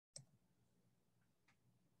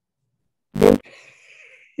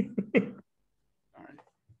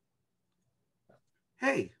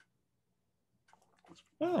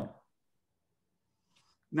Oh,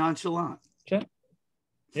 Nonchalant.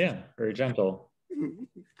 yeah, very gentle.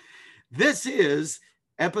 This is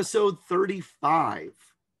episode 35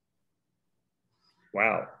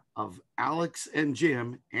 Wow. of Alex and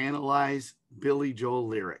Jim Analyze Billy Joel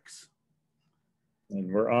Lyrics.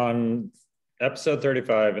 And we're on episode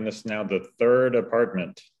 35, and this is now the third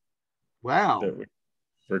apartment Wow. that we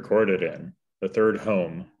recorded in, the third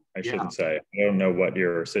home, I should say. I don't know what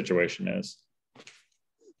your situation is.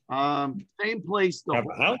 Same place. Have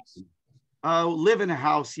a house? Live in a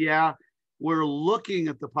house, yeah. We're looking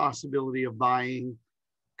at the possibility of buying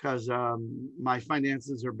because my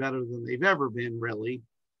finances are better than they've ever been, really.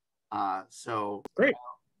 So great.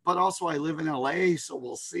 But also I live in LA, so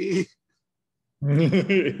we'll see.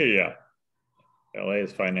 Yeah.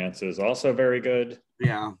 LA's finances also very good.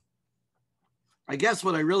 Yeah. I guess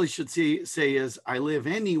what I really should say is I live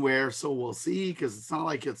anywhere, so we'll see, because it's not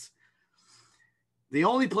like it's the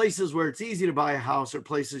only places where it's easy to buy a house are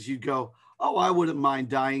places you'd go, oh, I wouldn't mind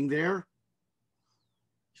dying there.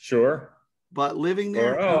 Sure. But living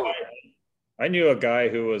there. Or, I knew a guy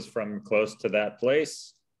who was from close to that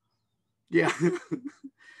place. Yeah.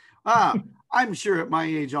 I'm sure at my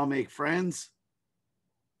age I'll make friends.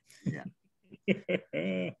 Yeah.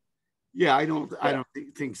 Yeah, I don't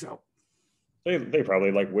think so. They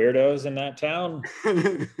probably like weirdos in that town.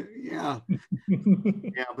 Yeah.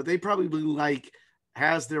 Yeah, but they probably like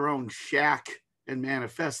has their own shack and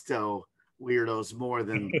manifesto weirdos more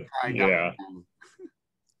than yeah.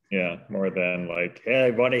 Yeah, more than like, hey, I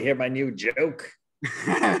want to hear my new joke.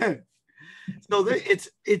 So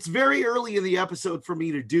it's very early in the episode for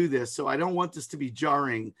me to do this, so I don't want this to be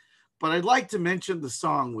jarring, but I'd like to mention the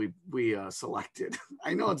song we selected.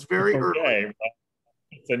 I know it's very early.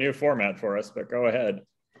 It's a new format for us, but go ahead.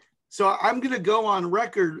 So I'm going to go on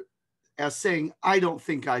record as saying I don't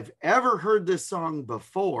think I've ever heard this song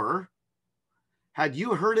before. Had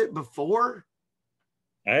you heard it before?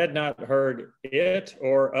 I had not heard it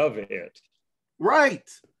or of it. Right.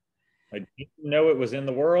 I didn't know it was in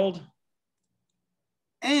the world.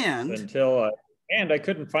 And I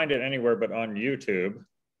couldn't find it anywhere but on YouTube.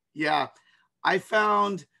 Yeah, I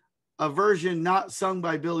found a version not sung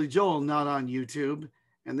by Billy Joel, not on YouTube.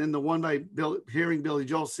 And then the one by hearing Billy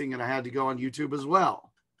Joel sing it, I had to go on YouTube as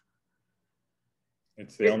well.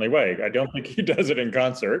 It's the only way. I don't think he does it in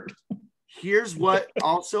concert. Here's what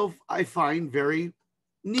also I find very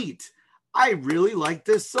neat. I really like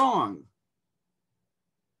this song.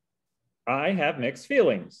 I have mixed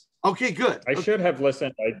feelings. Okay, good. I should have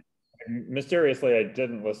listened. Mysteriously, I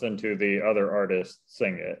didn't listen to the other artists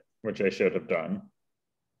sing it, which I should have done,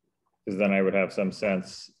 because then I would have some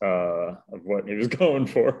sense of what he was going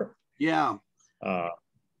for. Yeah. But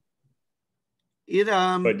you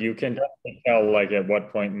can definitely tell, like, at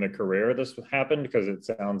what point in the career this happened, because it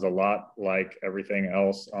sounds a lot like everything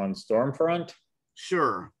else on Stormfront.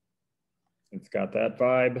 Sure. It's got that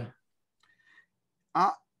vibe.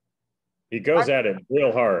 He goes at it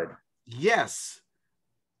real hard. Yes.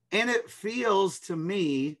 And it feels to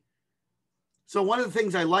me, so one of the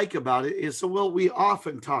things I like about it is, we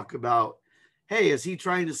often talk about, hey, is he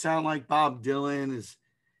trying to sound like Bob Dylan?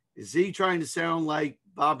 Is he trying to sound like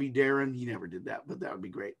Bobby Darin? He never did that, but that would be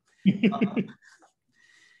great.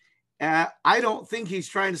 I don't think he's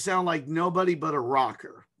trying to sound like nobody but a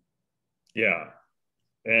rocker. Yeah.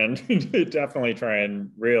 And definitely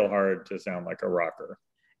trying real hard to sound like a rocker.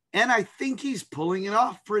 And I think he's pulling it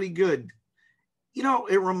off pretty good. You know,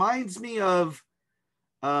 it reminds me of,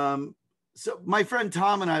 so my friend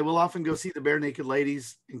Tom and I will often go see the Bare Naked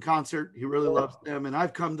Ladies in concert. He really loves them, and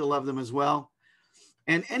I've come to love them as well.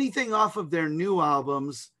 And anything off of their new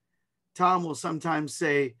albums, Tom will sometimes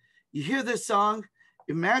say, you hear this song?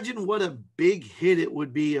 Imagine what a big hit it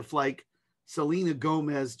would be if, like, Selena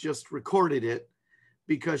Gomez just recorded it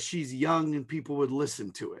because she's young and people would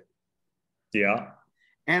listen to it. Yeah.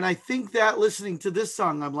 And I think that listening to this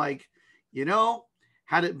song, I'm like, you know,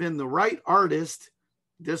 had it been the right artist,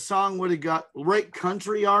 this song would have got right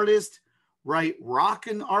country artist, right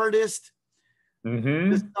rockin' artist.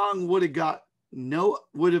 Mm-hmm. This song would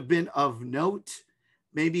have been of note.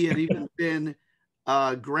 Maybe it even been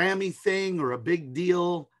a Grammy thing or a big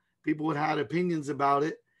deal. People would have had opinions about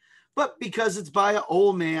it. But because it's by an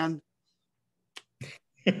old man.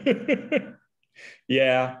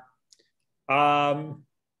 Yeah.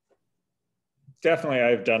 Definitely,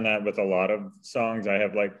 I've done that with a lot of songs. I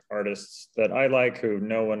have like artists that I like who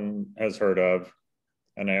no one has heard of.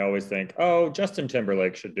 And I always think, oh, Justin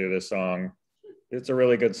Timberlake should do this song. It's a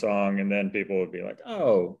really good song. And then people would be like,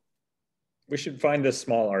 oh, we should find this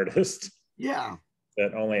small artist. Yeah.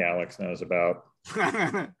 That only Alex knows about.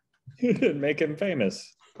 Make him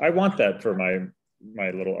famous. I want that for my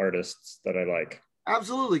little artists that I like.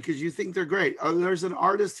 Absolutely, because you think they're great. There's an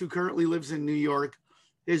artist who currently lives in New York.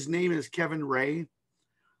 His name is Kevin Ray.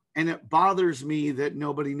 And it bothers me that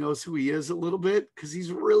nobody knows who he is a little bit because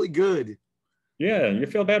he's really good. Yeah, you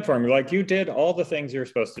feel bad for him. Like you did all the things you're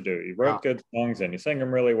supposed to do. You wrote good songs and you sing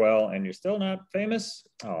them really well, and you're still not famous.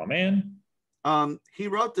 Oh man. He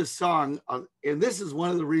wrote this song, and this is one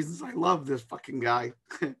of the reasons I love this fucking guy.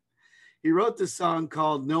 He wrote this song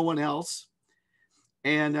called "No One Else,"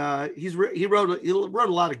 and he wrote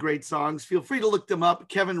a lot of great songs. Feel free to look them up.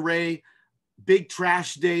 Kevin Ray, "Big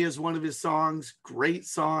Trash Day" is one of his songs. Great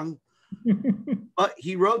song. But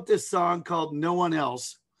he wrote this song called "No One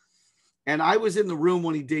Else." And I was in the room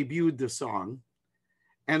when he debuted the song,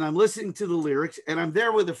 and I'm listening to the lyrics, and I'm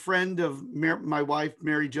there with a friend of my wife,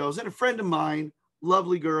 Mary Jo's, and a friend of mine,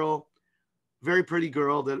 lovely girl, very pretty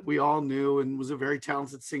girl that we all knew and was a very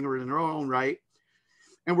talented singer in her own right.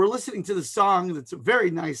 And we're listening to the song. That's a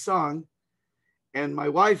very nice song. And my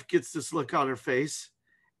wife gets this look on her face.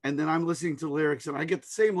 And then I'm listening to the lyrics, and I get the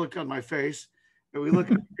same look on my face. And we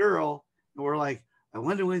look at the girl, and we're like, I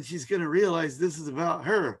wonder when she's going to realize this is about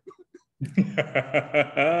her.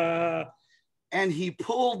 And he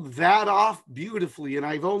pulled that off beautifully, and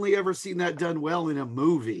I've only ever seen that done well in a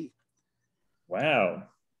movie. Wow,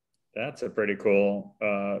 that's a pretty cool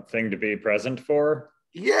thing to be present for.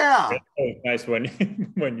 Yeah, it's nice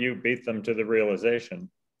when you beat them to the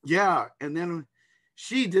realization. Yeah, and then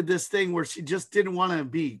she did this thing where she just didn't want to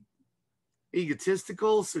be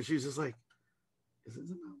egotistical, so she's just like, "Is it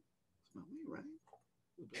not me,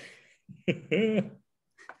 right?"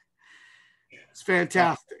 It's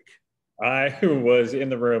fantastic. I was in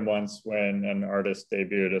the room once when an artist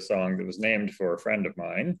debuted a song that was named for a friend of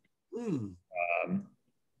mine.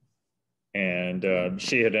 And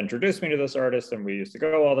she had introduced me to this artist, and we used to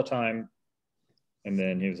go all the time. And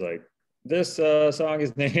then he was like, this song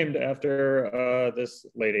is named after this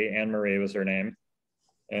lady, Anne Marie was her name.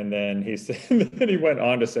 And then he said, then he went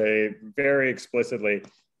on to say very explicitly,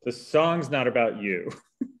 the song's not about you.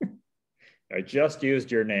 I just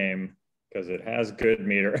used your name because it has good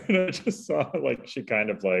meter. And I just saw like she kind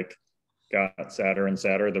of like got sadder and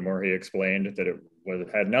sadder the more he explained that it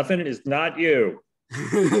had nothing. It's not you.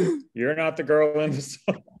 You're not the girl in the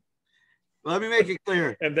song. Let me make it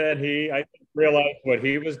clear. And then I think, realized what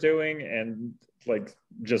he was doing and like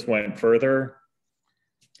just went further.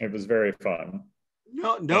 It was very fun.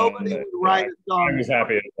 No, nobody would write a song. I was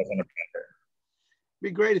happy it wasn't a better. It'd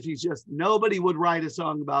be great if you just nobody would write a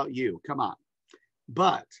song about you. Come on,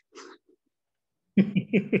 but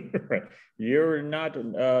right. You're not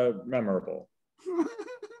memorable,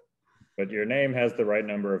 but your name has the right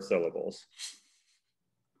number of syllables.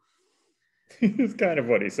 It's kind of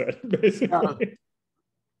what he said, basically.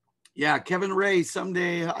 Yeah, Kevin Ray,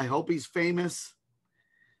 someday I hope he's famous.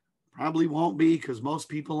 Probably won't be because most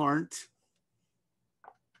people aren't.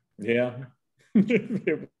 Yeah.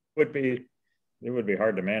 It would be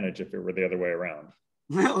hard to manage if it were the other way around.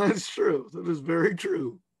 Well, that's true. That is very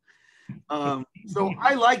true. So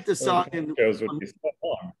I like the song.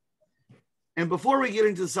 And before we get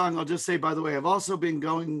into the song, I'll just say, by the way, I've also been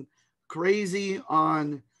going crazy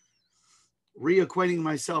on reacquainting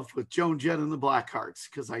myself with Joan Jett and the Blackhearts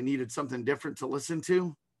because I needed something different to listen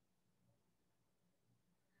to.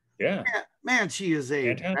 Yeah. Man, she is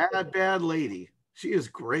a bad lady. She is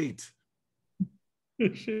great.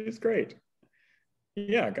 She's great.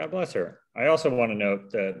 Yeah, God bless her. I also want to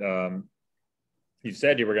note that you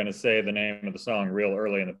said you were going to say the name of the song real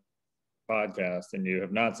early in the podcast, and you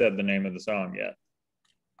have not said the name of the song yet.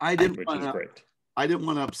 I didn't which is great. I didn't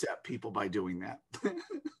want to upset people by doing that.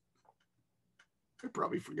 I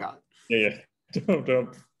probably forgot. Yeah.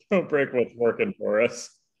 Don't break what's working for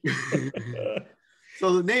us.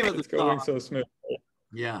 So the name of the song. Going so smooth.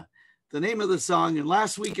 Yeah. The name of the song, and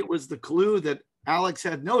last week it was the clue that Alex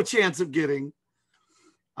had no chance of getting,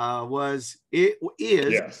 is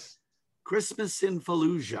yes. Christmas in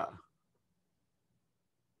Falujah.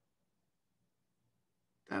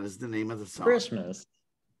 That is the name of the song. Christmas.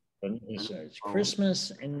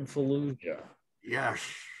 Christmas in Falujah. Yes.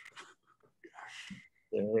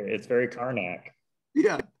 It's very Karnak.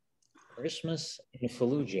 Yeah. Christmas in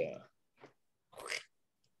Falujah.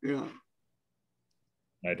 Yeah.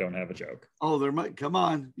 I don't have a joke. Oh, there might. Come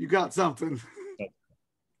on. You got something.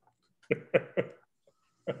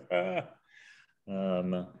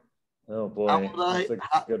 Oh boy.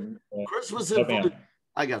 Christmas in Falujah.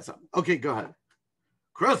 I got something. Okay, go ahead.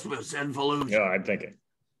 Christmas in Falujah. Yeah, I'm thinking.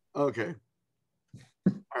 Okay.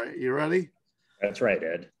 All right, you ready? That's right,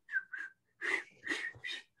 Ed.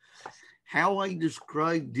 how I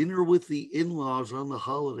describe dinner with the in-laws on the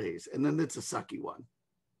holidays. And then it's a sucky one.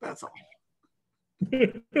 That's all.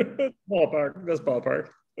 Ballpark. That's ballpark.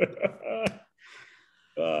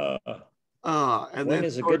 And when then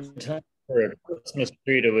is a good time for a Christmas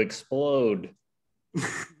tree to explode?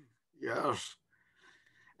 Yes.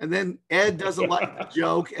 And then Ed doesn't like the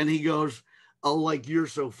joke and he goes, oh, like, you're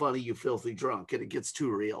so funny, you filthy drunk. And it gets too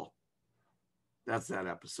real. That's that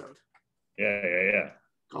episode. Yeah.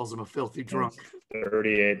 Calls him a filthy drunk.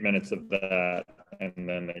 38 minutes of that. And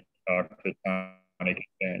then they talk to Tony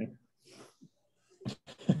Kane.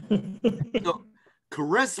 So,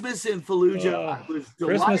 Christmas in Falujah. I was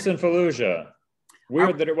delighted. Christmas in Falujah.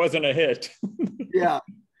 Weird that it wasn't a hit. Yeah.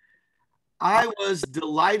 I was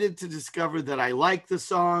delighted to discover that I like the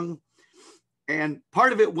song. And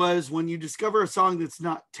part of it was when you discover a song that's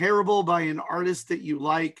not terrible by an artist that you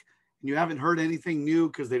like, and you haven't heard anything new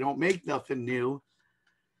because they don't make nothing new.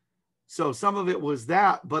 So some of it was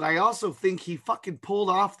that, but I also think he fucking pulled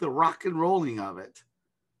off the rock and rolling of it.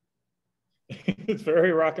 It's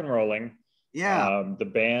very rock and rolling. Yeah. The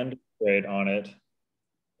band played on it.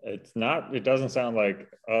 It doesn't sound like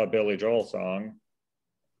a Billy Joel song,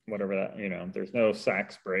 whatever that, there's no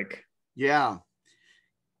sax break. Yeah.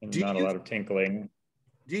 And not a lot of tinkling.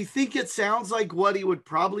 Do you think it sounds like what he would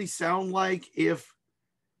probably sound like if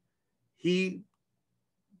he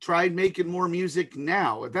tried making more music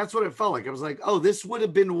now? That's what it felt like. I was like, oh, this would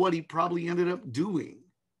have been what he probably ended up doing.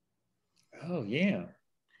 Oh, yeah.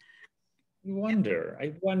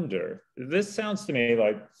 I wonder. This sounds to me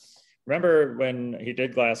like, remember when he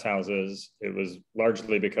did Glass Houses, it was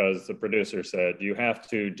largely because the producer said, you have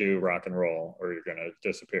to do rock and roll or you're going to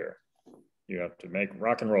disappear. You have to make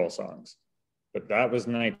rock and roll songs. But that was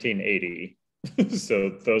 1980. So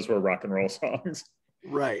those were rock and roll songs.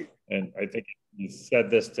 Right. And I think you said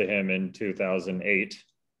this to him in 2008.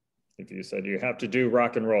 If you said you have to do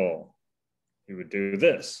rock and roll, he would do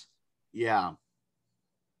this. Yeah.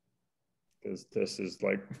 Because this is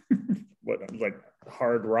like what like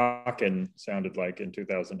hard rockin' sounded like in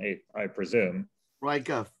 2008, I presume. Like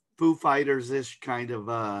a Foo Fighters-ish kind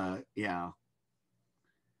of, yeah.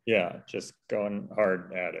 Yeah, just going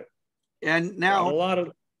hard at it. And now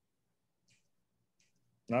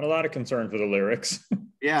not a lot of concern for the lyrics.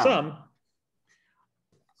 Yeah. Some.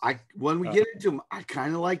 When we get into them, I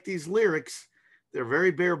kind of like these lyrics. They're very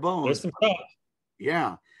bare bones. There's some stuff.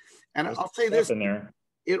 Yeah. And I'll say this. In there.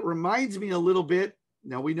 It reminds me a little bit.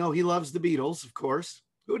 Now we know he loves the Beatles, of course.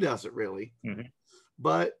 Who doesn't really? Mm-hmm.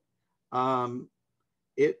 But John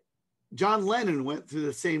Lennon went through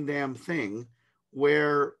the same damn thing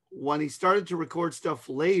where when he started to record stuff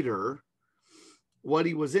later, what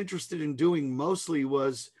he was interested in doing mostly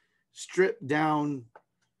was stripped down,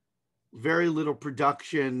 very little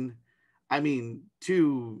production.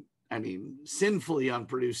 Sinfully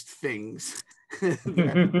unproduced things.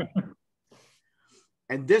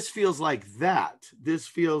 And this feels like that. This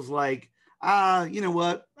feels like, you know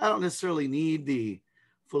what? I don't necessarily need the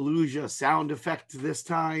Falujah sound effect this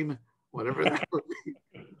time, whatever that would be.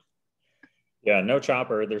 Yeah, no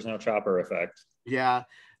chopper. There's no chopper effect. Yeah.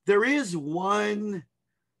 There is one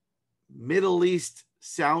Middle East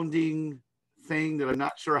sounding thing that I'm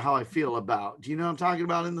not sure how I feel about. Do you know what I'm talking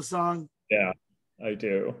about in the song? Yeah, I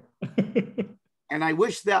do. And I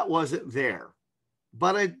wish that wasn't there,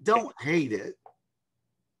 but I don't hate it.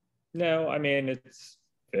 No, it's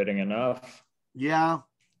fitting enough. Yeah.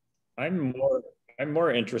 I'm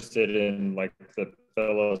more interested in like the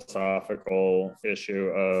philosophical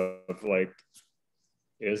issue of like,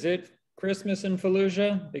 is it Christmas in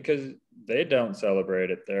Falujah? Because they don't celebrate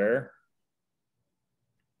it there.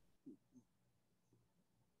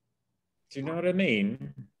 Do you know what I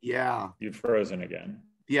mean? Yeah. You've frozen again.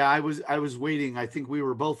 Yeah, I was waiting. I think we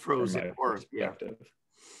were both frozen.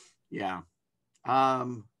 Yeah.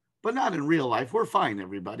 But not in real life. We're fine,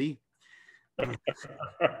 everybody.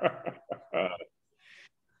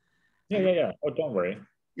 Yeah. Oh, don't worry.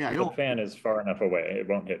 Yeah, the fan is far enough away. It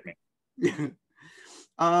won't hit me.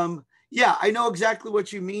 Yeah, I know exactly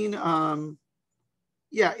what you mean.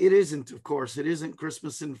 Yeah, it isn't, of course. It isn't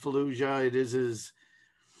Christmas in Falujah.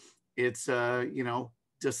 It's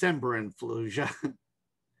December in Falujah.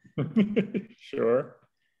 Sure.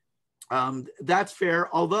 That's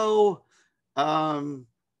fair. Although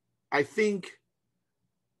I think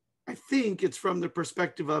it's from the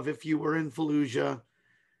perspective of if you were in Falujah,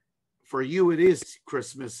 for you it is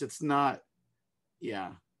Christmas. It's not,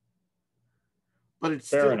 yeah. But it's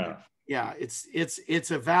fair still enough. Yeah,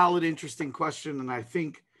 it's a valid, interesting question. And I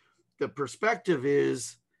think the perspective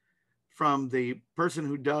is from the person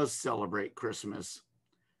who does celebrate Christmas.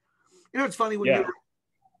 It's funny when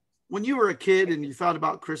when you were a kid and you thought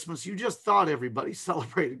about Christmas, you just thought everybody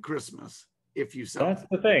celebrated Christmas if you That's celebrate.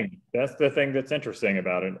 the thing. That's the thing that's interesting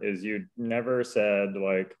about it is you never said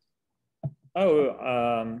like,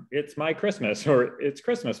 oh, it's my Christmas or it's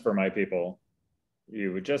Christmas for my people.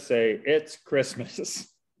 You would just say it's Christmas.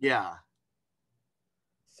 Yeah.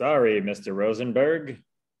 Sorry, Mr. Rosenberg.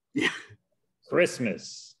 Yeah.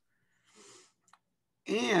 Christmas.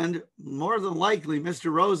 And more than likely, Mr.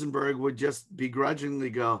 Rosenberg would just begrudgingly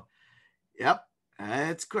go, yep,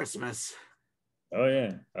 it's Christmas. Oh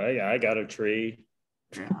yeah. Oh yeah, I got a tree.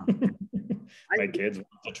 Yeah. My kids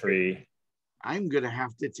want a tree. I'm going to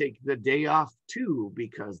have to take the day off too,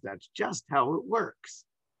 because that's just how it works.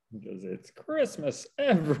 Because it's Christmas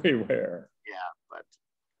everywhere. Yeah, but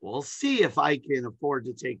we'll see if I can afford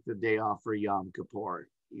to take the day off for Yom Kippur,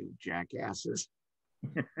 you jackasses.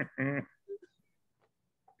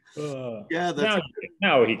 Yeah, that's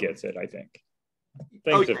now he gets it, I think.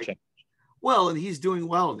 Things have changed. Well, and he's doing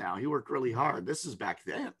well now. He worked really hard. This is back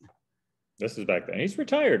then. This is back then. He's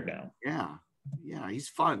retired now. Yeah. Yeah, he's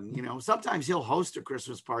fun. You know, sometimes he'll host a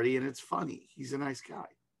Christmas party and it's funny. He's a nice guy.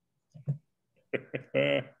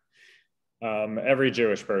 Every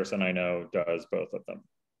Jewish person I know does both of them.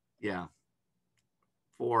 Yeah.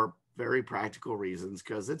 For very practical reasons,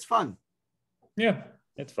 because it's fun. Yeah,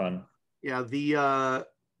 it's fun. Yeah, the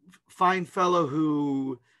fine fellow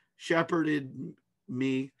who shepherded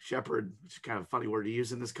me, shepherd, which is kind of a funny word to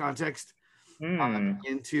use in this context,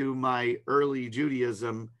 into my early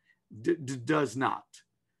Judaism, does not.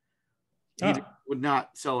 He would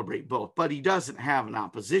not celebrate both, but he doesn't have an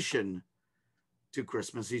opposition to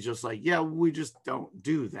Christmas. He's just like, yeah, we just don't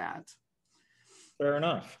do that. Fair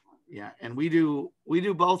enough. Yeah, and we do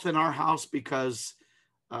both in our house because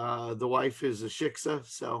the wife is a shiksa,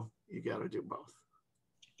 so you got to do both.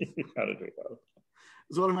 You got to do both.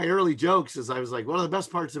 It's one of my early jokes. Is I was like, one of the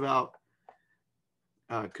best parts about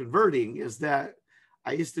converting is that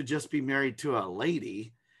I used to just be married to a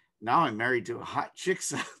lady. Now I'm married to a hot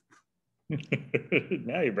shiksa.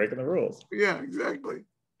 Now you're breaking the rules. Yeah, exactly.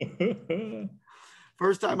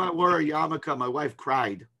 First time I wore a yarmulke, my wife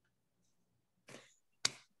cried.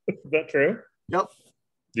 Is that true? Yep.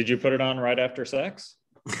 Did you put it on right after sex?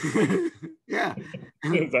 Yeah.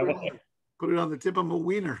 Put it on the tip of my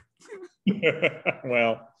wiener.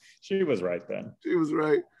 Well, she was right then. She was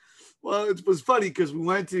right. Well, it was funny because we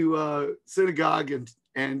went to synagogue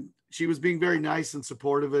and she was being very nice and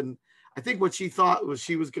supportive. And I think what she thought was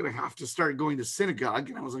she was going to have to start going to synagogue.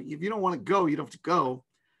 And I was like, if you don't want to go, you don't have to go.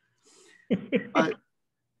 But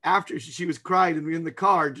after she was crying and we in the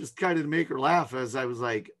car, just kind of to make her laugh, as I was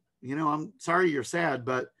like, you know, I'm sorry you're sad,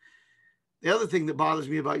 but the other thing that bothers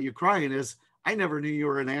me about you crying is I never knew you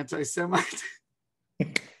were an anti-Semite.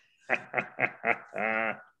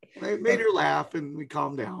 I made her laugh and we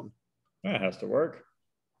calmed down. That has to work.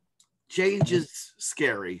 Change is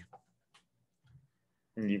scary.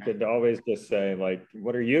 You could always just say, like,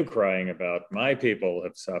 what are you crying about? My people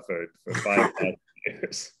have suffered for 5,000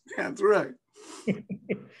 years. That's right.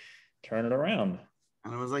 Turn it around.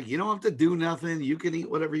 And I was like, you don't have to do nothing. You can eat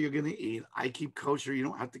whatever you're going to eat. I keep kosher. You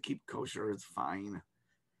don't have to keep kosher. It's fine.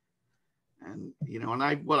 And, you know,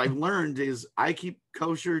 and what I've learned is I keep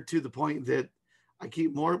kosher to the point that I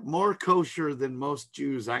keep more kosher than most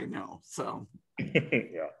Jews I know. So,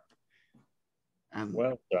 yeah. And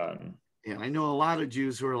well done. Yeah, I know a lot of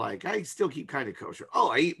Jews who are like, I still keep kind of kosher. Oh,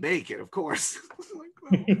 I eat bacon, of course. Like,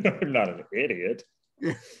 well, I'm not an idiot.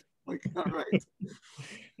 Yeah. Like, all right.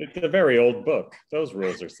 It's a very old book. Those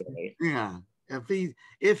rules are silly. Yeah.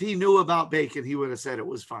 If he knew about bacon, he would have said it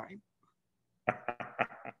was fine.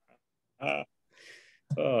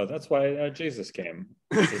 Oh, that's why Jesus came.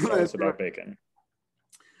 He told us about bacon.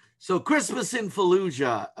 So Christmas in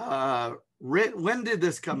Falujah. When did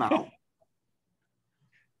this come out?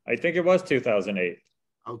 I think it was 2008.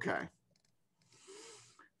 Okay.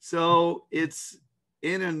 So it's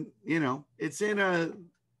written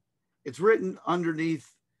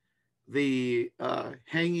underneath the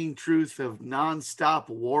hanging truth of nonstop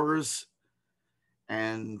wars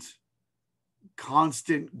and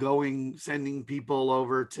constant sending people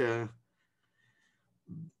over to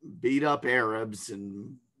beat up Arabs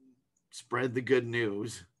and spread the good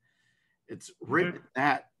news. It's written in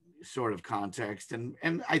that sort of context. And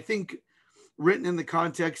I think written in the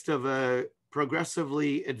context of a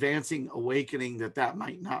progressively advancing awakening that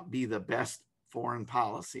might not be the best foreign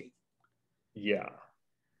policy. Yeah.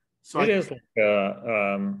 So it is like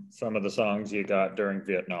some of the songs you got during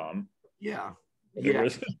Vietnam. Yeah.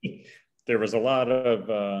 There was a lot of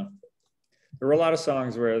there were a lot of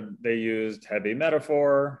songs where they used heavy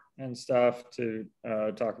metaphor and stuff to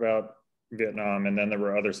talk about Vietnam, and then there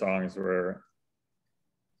were other songs where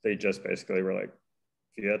they just basically were like,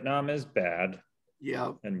 Vietnam is bad,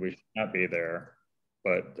 Yeah. and we should not be there,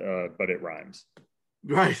 but it rhymes.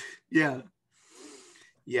 Right. Yeah.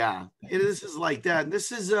 Yeah. This is like that. And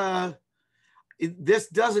this is this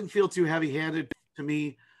doesn't feel too heavy-handed to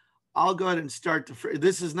me. I'll go ahead and start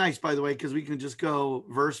this is nice, by the way, because we can just go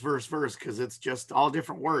verse, verse, verse, because it's just all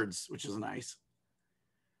different words, which is nice.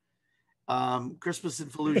 Christmas in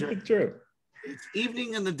Fallujah. True. It's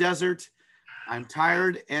evening in the desert. I'm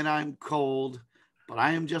tired and I'm cold, but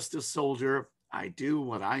I am just a soldier. I do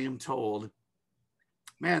what I am told.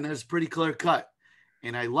 Man, that's pretty clear cut,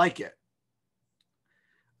 and I like it.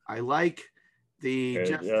 I like the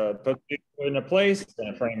put people in a place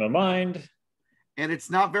and a frame of mind. And it's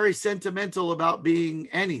not very sentimental about being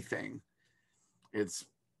anything. It's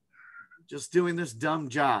just doing this dumb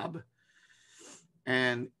job.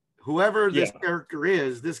 And whoever this character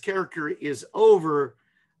is over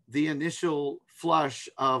the initial flush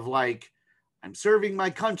of like, I'm serving my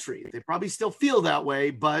country. They probably still feel that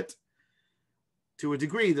way, but to a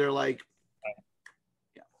degree, they're like,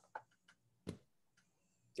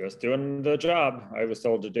 just doing the job I was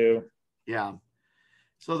told to do. Yeah.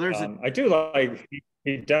 So there's I do like,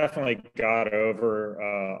 he definitely got over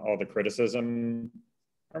all the criticism.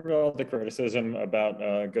 Remember all the criticism about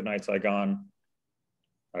Good Night Saigon?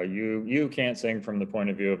 You can't sing from the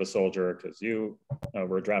point of view of a soldier because you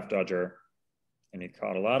were a draft dodger. And he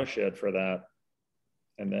caught a lot of shit for that.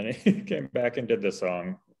 And then he came back and did this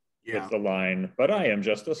song with the line, but I am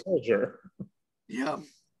just a soldier. Yeah.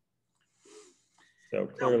 So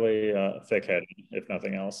clearly thick-headed, if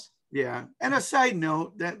nothing else. Yeah. And a side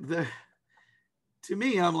note, to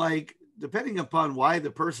me, I'm like, depending upon why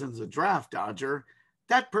the person's a draft dodger,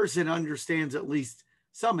 that person understands at least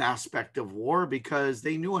some aspect of war because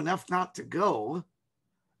they knew enough not to go.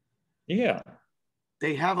 Yeah.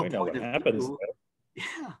 They have a point of view.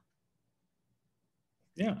 Yeah.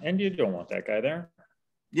 Yeah. And you don't want that guy there.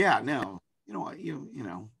 Yeah, no. You know what? You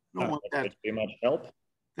don't want that too much help.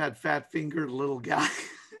 That fat fingered little guy.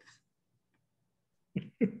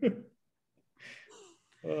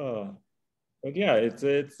 Oh. But yeah, it's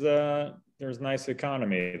there's nice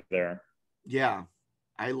economy there. Yeah,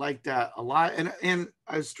 I like that a lot, and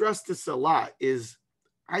I stress this a lot. Is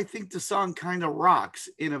I think the song kind of rocks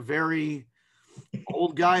in a very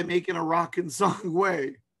old guy making a rockin' song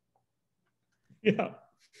way. Yeah,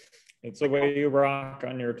 it's the way you rock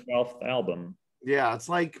on your 12th album. Yeah, it's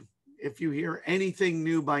like if you hear anything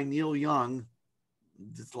new by Neil Young,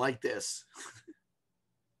 it's like this.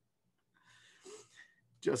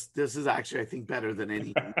 Just this is actually, I think, better than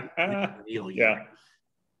any Neil Young. Yeah.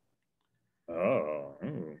 Oh.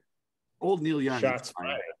 Old Neil Young. Shots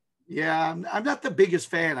fired. Yeah, I'm not the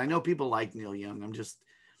biggest fan. I know people like Neil Young. I'm just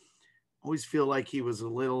always feel like he was a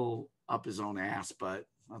little up his own ass, but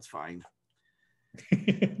that's fine.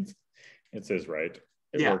 It's his right.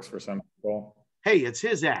 It works for some people. Hey, it's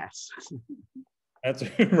his ass. That's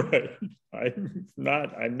right. I'm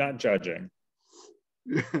not judging.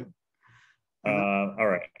 All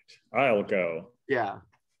right, I'll go. Yeah.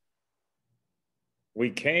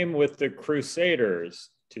 We came with the Crusaders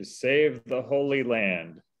to save the Holy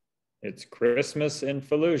Land. It's Christmas in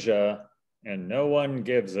Falujah, and no one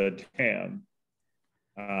gives a damn.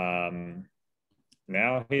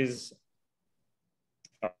 Now he's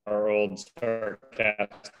our old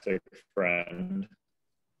sarcastic friend.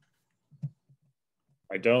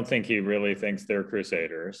 I don't think he really thinks they're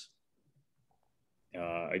Crusaders.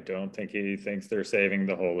 I don't think he thinks they're saving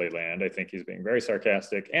the Holy Land. I think he's being very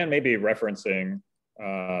sarcastic and maybe referencing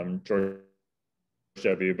George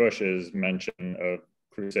W. Bush's mention of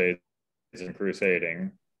crusades and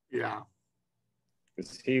crusading. Yeah.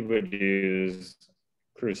 Because he would use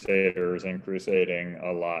crusaders and crusading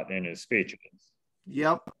a lot in his speeches.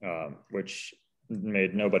 Yep. Which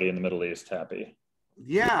made nobody in the Middle East happy.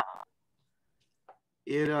 Yeah.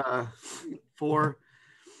 It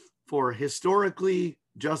for historically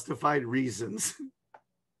justified reasons.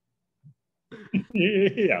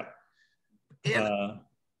 Yeah. Yeah,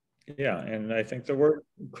 and I think the word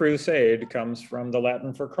crusade comes from the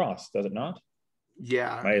Latin for cross, does it not?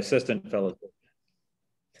 Yeah. My assistant fellow.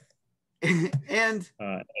 And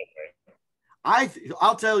anyway.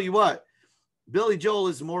 I'll tell you what, Billy Joel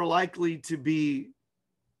is more likely to be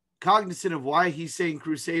cognizant of why he's saying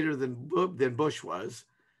crusader than Bush was.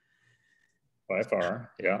 By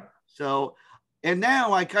far, yeah. So, and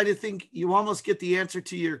now I kind of think you almost get the answer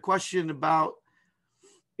to your question about,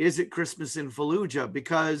 is it Christmas in Fallujah?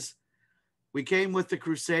 Because we came with the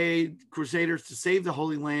Crusaders to save the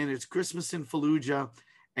Holy Land. It's Christmas in Fallujah,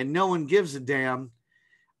 and no one gives a damn.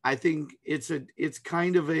 I think it's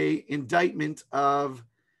kind of a indictment of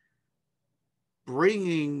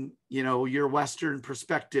bringing, you know, your Western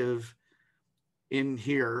perspective in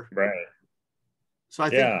here. Right. So I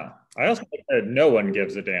think, Yeah. I also think that no one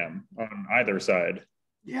gives a damn on either side.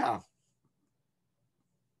 yeah,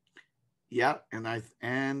 yeah,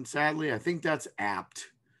 and sadly, I think that's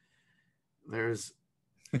apt. There's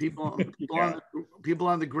Yeah. people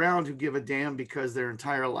on the ground who give a damn because their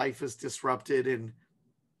entire life is disrupted, and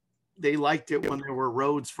they liked it when there were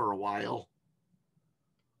roads for a while.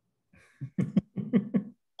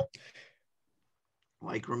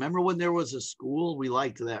 Like, remember when there was a school? We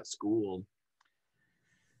liked that school.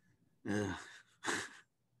 Ugh.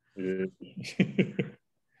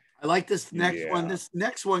 I like this next one. Yeah. This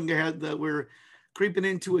next one that we're creeping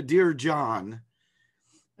into a Dear John.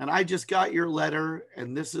 And I just got your letter,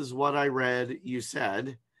 and this is what I read. You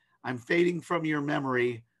said, I'm fading from your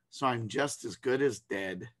memory, so I'm just as good as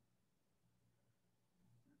dead.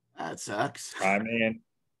 That sucks. I mean,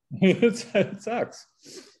 it sucks.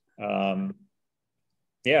 Um,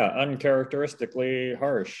 yeah, uncharacteristically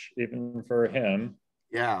harsh, even for him.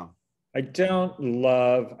 Yeah. I don't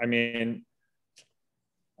love, I mean,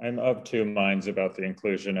 I'm of two minds about the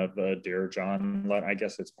inclusion of the Dear John. I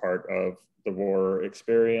guess it's part of the war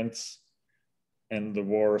experience and the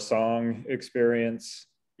war song experience.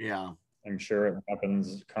 Yeah. I'm sure it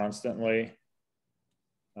happens constantly,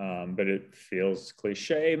 but it feels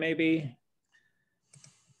cliche, maybe.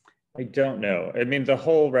 I don't know. I mean, the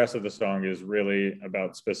whole rest of the song is really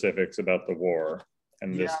about specifics about the war.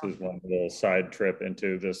 And Yeah. this is one little side trip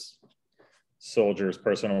into this soldier's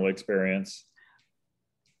personal experience.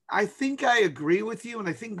 I think I agree with you. And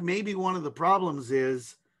I think maybe one of the problems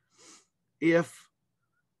is if,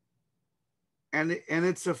 and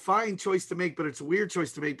it's a fine choice to make, but it's a weird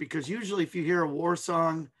choice to make, because usually if you hear a war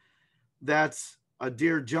song that's a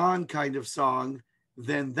Dear John kind of song,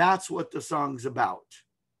 then that's what the song's about.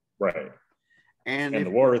 Right. And the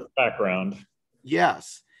war is background.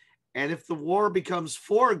 Yes. And if the war becomes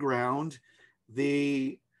foreground,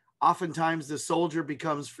 oftentimes the soldier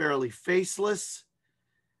becomes fairly faceless,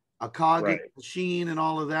 a cog in the machine and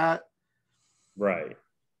all of that. Right.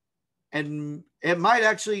 And it might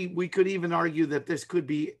actually, we could even argue that this could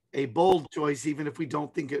be a bold choice, even if we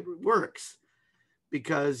don't think it works,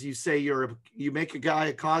 because you say you make a guy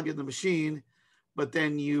a cog in the machine, but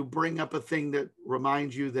then you bring up a thing that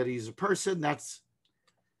reminds you that he's a person. That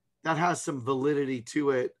has some validity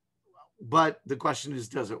to it, but the question is,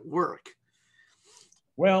 does it work?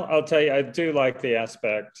 Well, I'll tell you, I do like the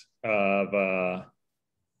aspect of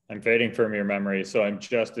I'm fading from your memory, so I'm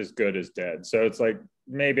just as good as dead. So it's like,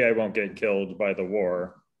 maybe I won't get killed by the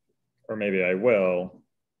war, or maybe I will,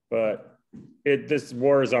 but this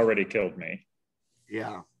war has already killed me.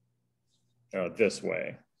 Yeah. This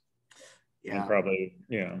way. Yeah. And probably,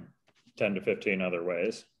 10 to 15 other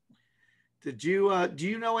ways. Do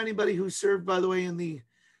you know anybody who served, by the way, in the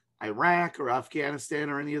Iraq or Afghanistan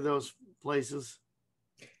or any of those places?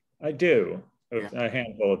 I do. A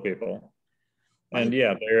handful of people. And they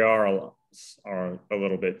are a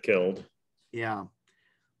little bit killed. Yeah.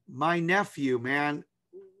 My nephew, man,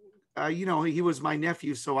 he was my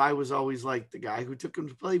nephew. So I was always like the guy who took him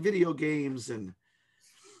to play video games and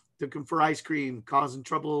took him for ice cream, causing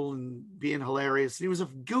trouble and being hilarious. And he was a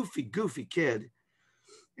goofy kid.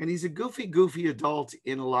 And he's a goofy adult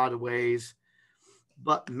in a lot of ways.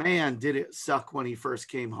 But man, did it suck when he first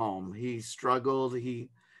came home. He struggled. He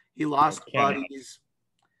lost buddies.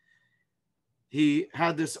 He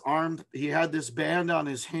had this band on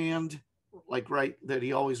his hand, that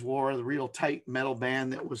he always wore, the real tight metal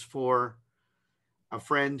band that was for a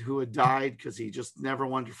friend who had died, because he just never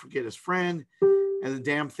wanted to forget his friend. And the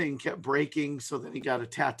damn thing kept breaking. So then he got a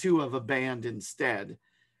tattoo of a band instead,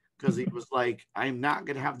 because he was like, I'm not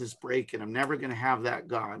going to have this break, and I'm never going to have that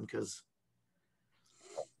gone.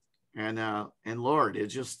 And Lord,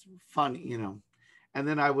 it's just fun, And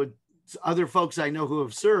then other folks I know who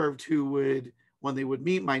have served, who would, when they would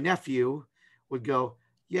meet my nephew, would go,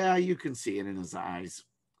 yeah, you can see it in his eyes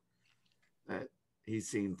that he's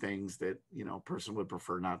seen things that, a person would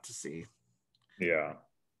prefer not to see. Yeah.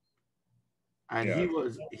 And he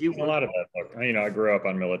was a lot of that. I grew up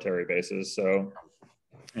on military bases, so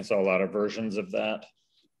I saw a lot of versions of that.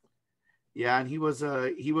 Yeah, and he was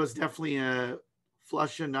definitely a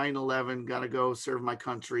Flushing 9/11, got to go serve my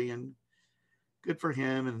country, and good for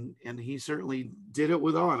him. And he certainly did it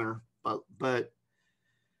with honor. But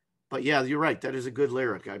yeah, you're right. That is a good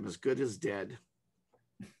lyric. I'm as good as dead.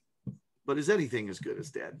 But is anything as good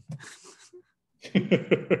as dead?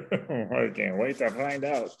 I can't wait to find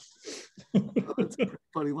out. Oh, that's a pretty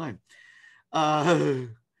funny line.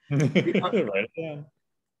 Write it down.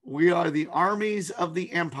 We are the armies of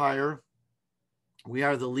the empire. We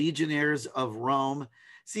are the legionnaires of Rome.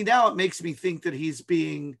 See, now it makes me think that he's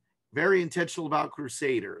being very intentional about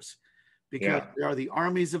crusaders, because we are the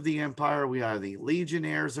armies of the empire. We are the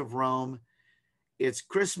legionnaires of Rome. It's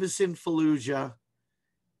Christmas in Falujah,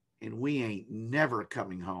 and we ain't never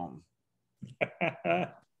coming home.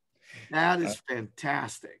 That is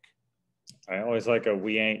fantastic. I always like a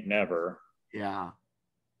 "we ain't never." Yeah.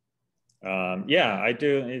 Yeah, I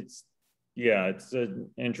do. It's an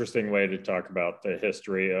interesting way to talk about the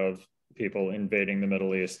history of people invading the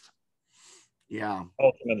Middle East. Yeah.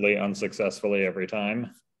 Ultimately unsuccessfully every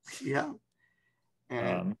time. Yeah.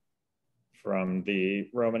 And from the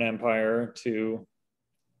Roman Empire to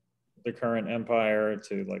the current empire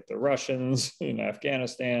to like the Russians in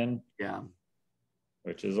Afghanistan. Yeah.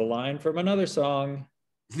 Which is a line from another song.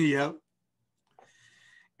 Yep.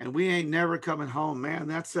 And we ain't never coming home, man.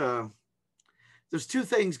 There's two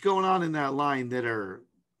things going on in that line that are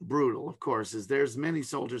brutal, of course, is there's many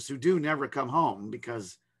soldiers who do never come home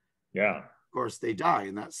because, of course, they die,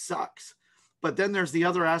 and that sucks. But then there's the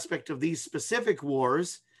other aspect of these specific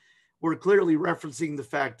wars. We're clearly referencing the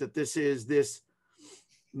fact that this is this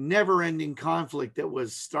never-ending conflict that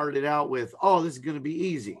was started out with, oh, this is going to be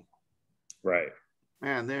easy. Right.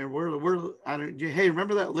 Man, there hey,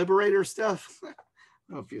 remember that Liberator stuff? I don't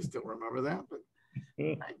know if you still remember that, but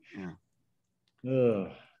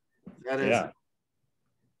that is.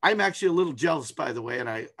 I'm actually a little jealous, by the way, and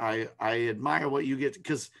I admire what you get,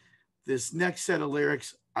 because this next set of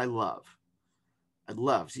lyrics I love.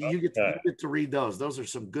 So you get to read those. Those are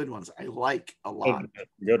some good ones. I like a lot.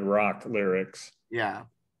 Good rock lyrics. Yeah.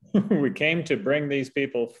 We came to bring these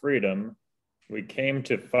people freedom. We came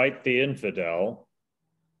to fight the infidel.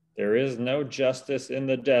 There is no justice in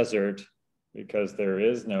the desert because there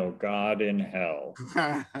is no God in hell.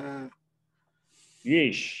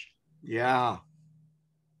 Yeesh. Yeah.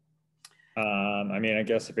 I mean, I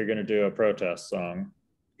guess if you're going to do a protest song,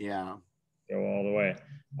 go all the way.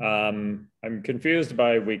 I'm confused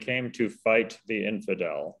by "we came to fight the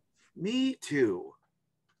infidel." Me too.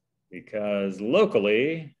 Because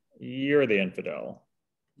locally, you're the infidel.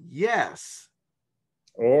 Yes.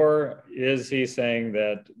 Or is he saying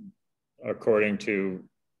that, according to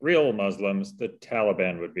real Muslims, the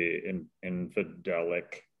Taliban would be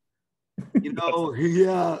infidelic?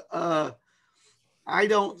 I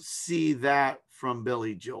don't see that from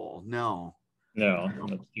Billy Joel. No,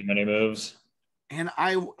 that's too many moves. And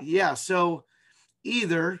so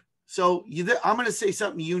I'm going to say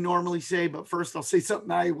something you normally say, but first I'll say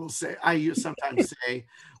something I sometimes say,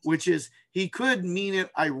 which is he could mean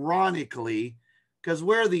it ironically, because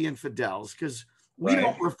we're the infidels, because we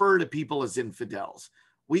don't refer to people as infidels.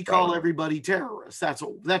 We call everybody terrorists.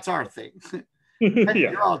 That's our thing.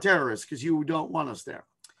 You're all terrorists because you don't want us there.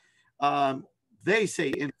 They say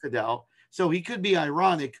infidel. So he could be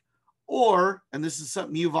ironic, or, and this is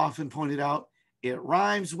something you've often pointed out, it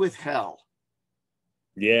rhymes with hell.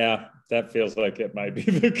 Yeah, that feels like it might be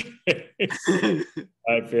the case.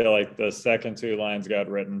 I feel like the second two lines got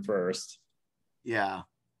written first. Yeah.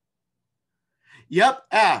 Yep.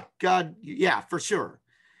 God. Yeah, for sure.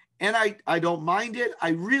 And I don't mind it. I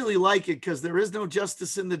really like it because there is no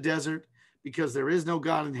justice in the desert, because there is no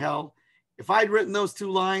God in hell. If I'd written those two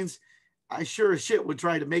lines, I sure as shit would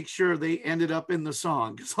try to make sure they ended up in the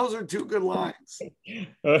song, because those are two good lines.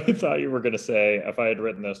 I thought you were going to say, if I had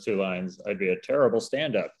written those two lines, I'd be a terrible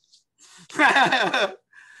stand-up. Hey,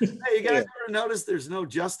 you guys ever notice there's no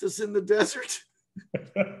justice in the desert?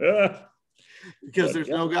 Because there's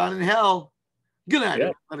no God in hell. Good night,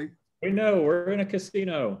 everybody. We know, we're in a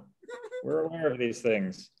casino. We're aware of these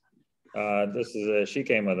things. She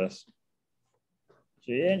came with us.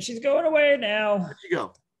 She's going away now. Where'd she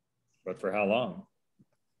go? But for how long?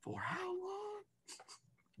 For how long?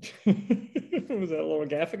 Was that a little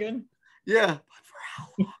Gaffigan? Yeah. But for how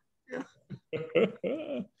long?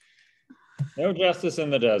 Yeah. No justice in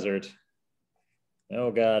the desert. No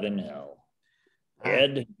God in hell.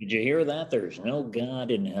 Ed, did you hear that? There's no God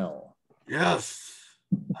in hell. Yes.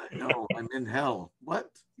 I know. I'm in hell. What?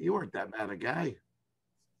 You weren't that bad a guy.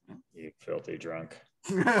 You filthy drunk.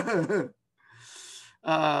 The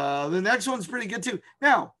next one's pretty good too.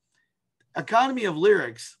 Now, economy of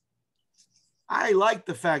lyrics. I like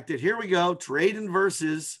the fact that here we go, trade and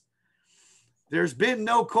verses. There's been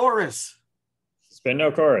no chorus. There's been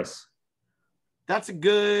no chorus. That's a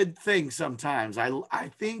good thing sometimes. I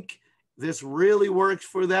think this really works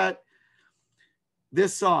for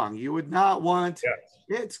this song. You would not want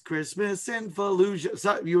It's Christmas in Falujah.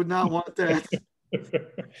 So you would not want that.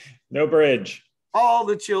 No bridge. All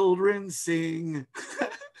the children sing.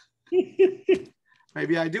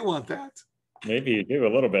 Maybe I do want that. Maybe you do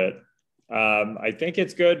a little bit. I think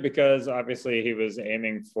it's good because obviously he was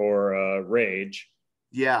aiming for Rage.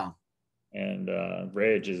 Yeah. And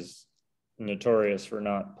Rage is notorious for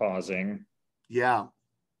not pausing. Yeah.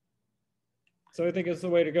 So I think it's the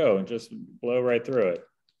way to go and just blow right through it.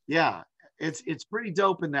 Yeah. It's pretty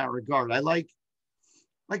dope in that regard. I like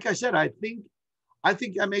I said, I think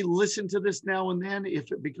I may listen to this now and then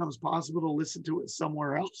if it becomes possible to listen to it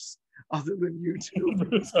somewhere else other than YouTube.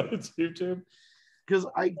 Besides YouTube. Because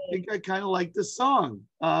I think I kind of like this song.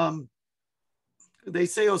 They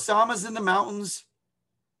say Osama's in the mountains,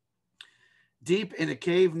 deep in a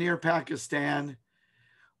cave near Pakistan,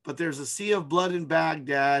 but there's a sea of blood in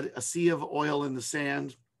Baghdad, a sea of oil in the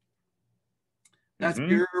sand. That's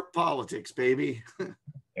pure politics, baby.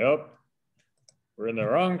 Yep. We're in the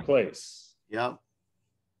wrong place. Yep.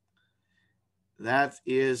 That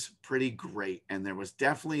is pretty great. And there was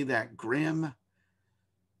definitely that grim.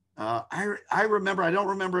 I remember, I don't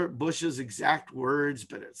remember Bush's exact words,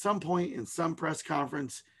 but at some point in some press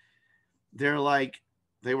conference, they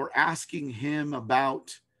were asking him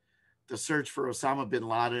about the search for Osama bin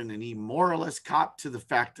Laden, and he more or less copped to the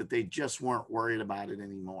fact that they just weren't worried about it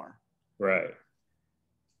anymore. Right.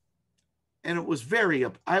 And it was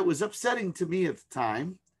it was upsetting to me at the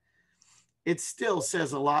time. It still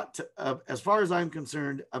says a lot as far as I'm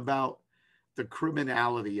concerned, about the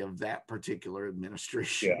criminality of that particular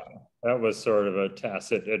administration. Yeah, that was sort of a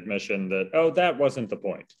tacit admission that, oh, that wasn't the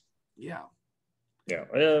point. Yeah. Yeah,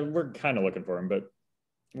 we're kind of looking for him, but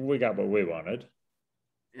we got what we wanted.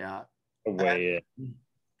 Yeah. A way in.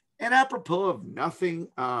 And apropos of nothing,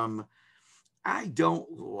 I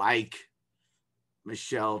don't like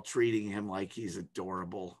Michelle treating him like he's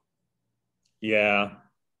adorable. Yeah,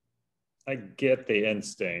 I get the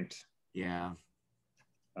instinct. Yeah.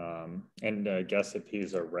 And I guess if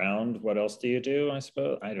he's around, what else do you do? I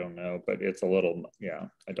suppose I don't know, but it's a little, yeah,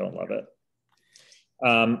 I don't love it.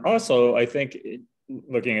 Also, I think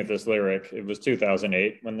looking at this lyric, it was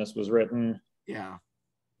 2008 when this was written. Yeah.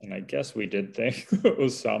 And I guess we did think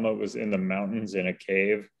Osama was in the mountains in a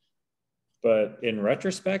cave. But in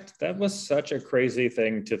retrospect, that was such a crazy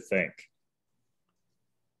thing to think.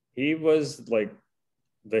 He was like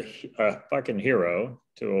the fucking hero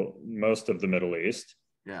to most of the Middle East.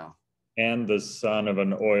 Yeah. And the son of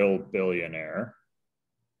an oil billionaire.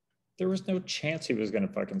 There was no chance he was going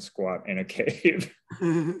to fucking squat in a cave.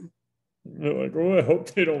 They're like, oh, I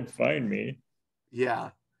hope they don't find me. Yeah.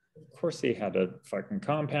 Of course, he had a fucking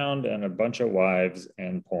compound and a bunch of wives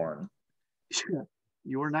and porn.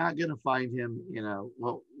 You were not going to find him,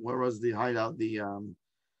 where was the hideout? The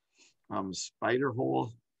spider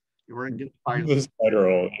hole. You weren't going to find the spider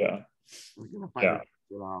hole, yeah. You were going to find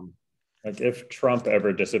him. Like if Trump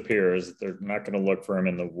ever disappears, they're not going to look for him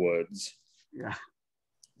in the woods. Yeah.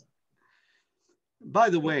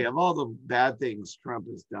 By the way, of all the bad things Trump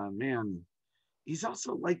has done, man, he's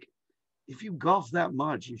also like, if you golf that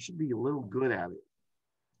much, you should be a little good at it.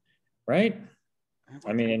 Right?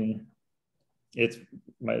 I mean, it's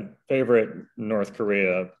my favorite North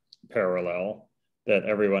Korea parallel that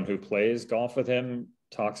everyone who plays golf with him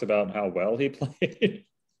talks about how well he played.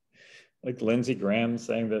 Like Lindsey Graham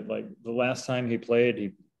saying that like the last time he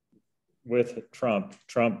played with Trump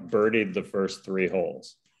birdied the first 3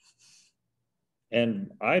 holes.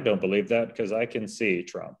 And I don't believe that because I can see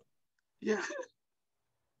Trump. Yeah.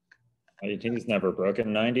 He's never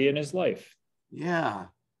broken 90 in his life. Yeah.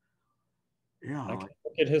 Yeah. I can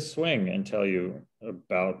look at his swing and tell you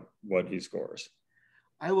about what he scores.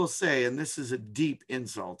 I will say, and this is a deep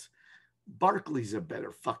insult, Barkley's a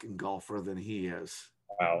better fucking golfer than he is.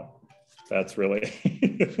 Wow. That's really,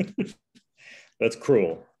 that's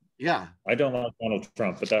cruel. Yeah. I don't like Donald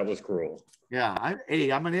Trump, but that was cruel. Yeah.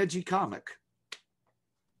 I'm an edgy comic.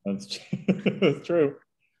 That's true.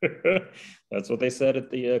 That's what they said at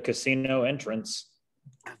the casino entrance.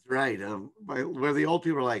 That's right. Where the old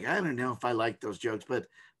people are like, I don't know if I like those jokes, but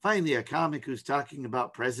finally a comic who's talking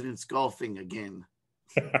about presidents golfing again.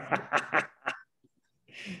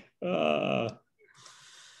 A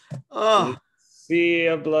sea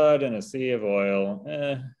of blood and a sea of oil.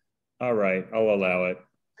 All right, I'll allow it.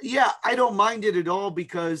 Yeah, I don't mind it at all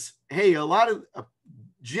because, hey, a lot of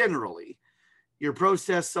generally your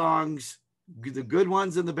protest songs, the good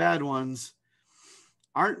ones and the bad ones,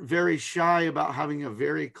 aren't very shy about having a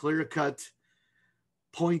very clear-cut,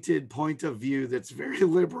 pointed point of view that's very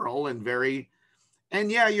liberal and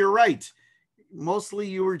yeah, you're right. Mostly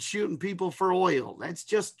you were shooting people for oil. That's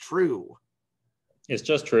just true. It's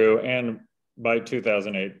just true. And by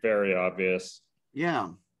 2008, very obvious. Yeah.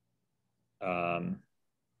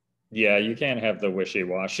 Yeah, you can't have the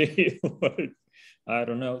wishy-washy. Like, I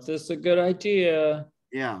don't know if this is a good idea.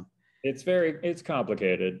 Yeah. It's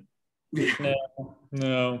complicated. Yeah. No,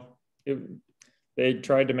 no. They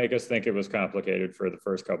tried to make us think it was complicated for the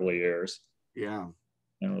first couple of years. Yeah.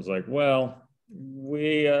 And it was like, well,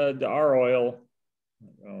 our oil.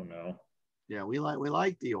 Oh no. Yeah. We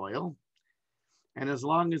like the oil. And as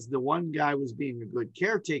long as the one guy was being a good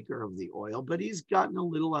caretaker of the oil, but he's gotten a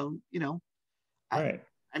little, Right.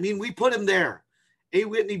 I mean, we put him there. A.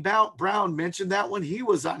 Whitney Brown mentioned that when he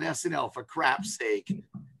was on SNL, for crap's sake.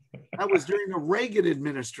 That was during the Reagan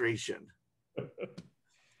administration.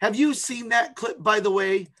 Have you seen that clip, by the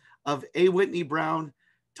way, of A. Whitney Brown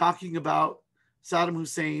talking about Saddam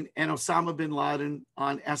Hussein and Osama bin Laden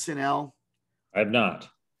on SNL? I've not.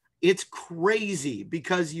 It's crazy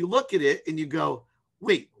because you look at it and you go,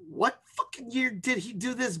 wait, what fucking year did he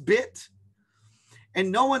do this bit?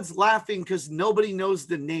 And no one's laughing because nobody knows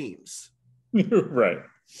the names. Right.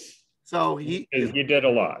 So he did a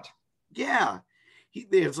lot. Yeah.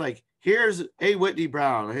 It's like, here's A. Whitney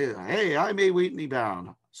Brown. Hey, I'm A. Whitney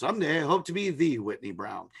Brown. Someday I hope to be the Whitney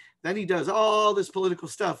Brown. Then he does all this political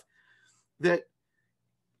stuff that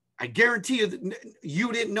I guarantee you that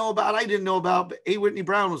you didn't know about, I didn't know about, but A. Whitney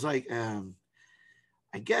Brown was like,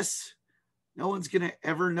 I guess no one's going to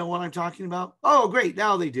ever know what I'm talking about. Oh, great.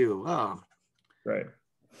 Now they do. Oh, right.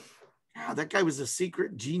 Yeah, that guy was a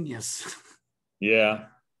secret genius. Yeah.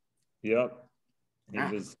 Yep.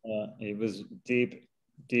 He was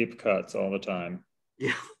deep cuts all the time.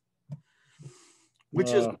 Yeah.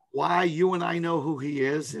 Which is why you and I know who he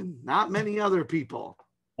is and not many other people.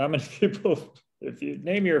 How many people, if you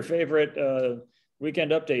name your favorite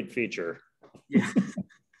Weekend Update feature? Yeah.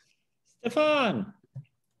 Stefan.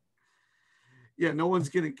 Yeah, no one's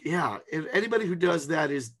going to, yeah. If anybody who does that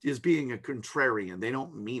is being a contrarian. They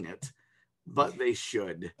don't mean it, but they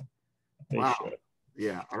should. They should.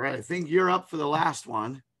 Yeah. All right. I think you're up for the last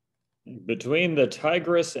one. Between the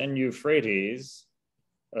Tigris and Euphrates,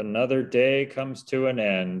 another day comes to an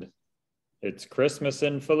end. It's Christmas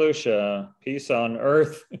in Falujah, peace on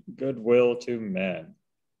earth, goodwill to men.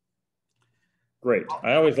 Great.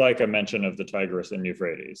 I always like a mention of the Tigris and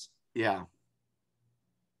Euphrates. Yeah.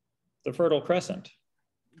 The Fertile Crescent.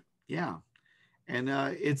 Yeah. And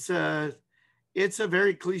it's a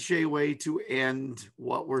very cliche way to end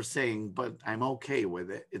what we're saying, but I'm okay with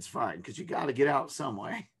it. It's fine because you got to get out some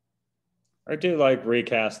way. I do like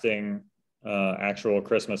recasting actual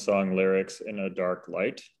Christmas song lyrics in a dark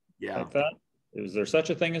light. Yeah. Like that. Is there such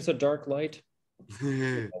a thing as a dark light?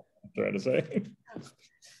 I'm trying to say.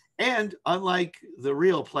 And unlike The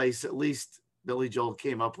Real Place, at least Billy Joel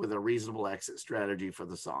came up with a reasonable exit strategy for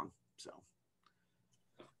the song. So.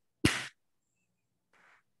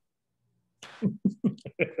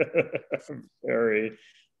 Very,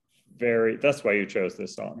 very. That's why you chose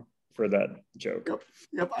this song for that joke.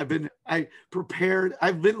 Yep. I've been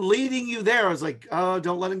leading you there. I was like, oh,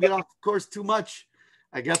 don't let him get off the course too much.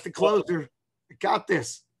 I got the closer. I got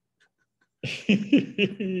this.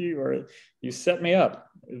 You set me up.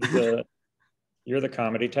 You're the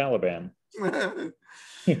comedy Taliban.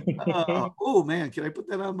 Oh man, can I put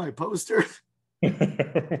that on my poster?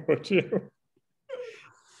 Would you?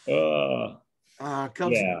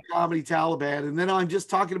 Comes the comedy Taliban, and then I'm just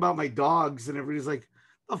talking about my dogs, and everybody's like,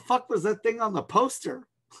 "The fuck was that thing on the poster?"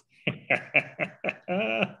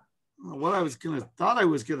 What I thought I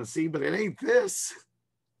was gonna see, but it ain't this.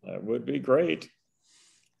 That would be great.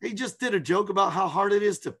 He just did a joke about how hard it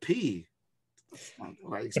is to pee. That's not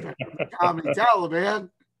what I expect from the comedy Taliban.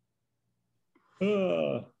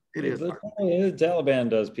 It is. The Taliban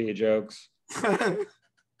does pee jokes.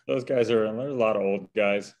 Those guys there's a lot of old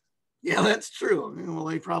guys. Yeah, that's true. Well,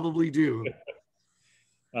 they probably do.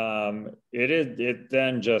 It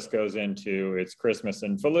then just goes into it's Christmas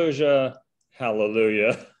in Falujah,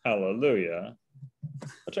 hallelujah, hallelujah,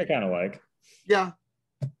 which I kind of like. Yeah.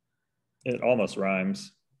 It almost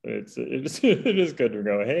rhymes. It is good to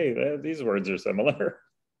go, hey, these words are similar.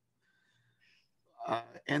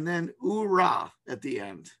 And then oorah at the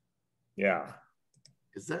end. Yeah.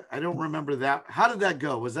 Is that, I don't remember that. How did that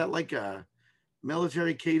go? Was that like a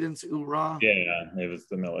military cadence, oorah? Yeah, it was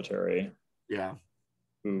the military. Yeah.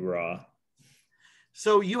 Oorah.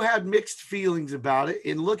 So you had mixed feelings about it.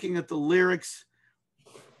 In looking at the lyrics,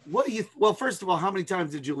 well, first of all, how many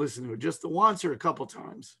times did you listen to it? Just the once or a couple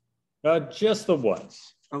times? Just the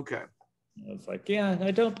once. Okay. It's like, yeah, I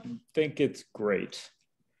don't think it's great,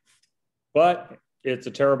 but it's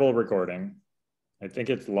a terrible recording. I think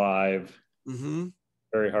it's live. Mm-hmm.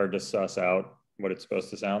 Very hard to suss out what it's supposed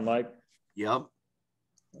to sound like. Yep.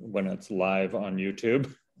 When it's live on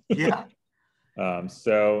YouTube. Yeah.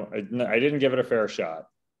 So I didn't give it a fair shot.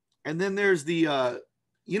 And then there's the,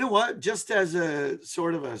 you know what? Just as a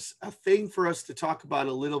sort of a thing for us to talk about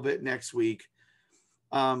a little bit next week,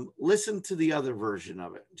 listen to the other version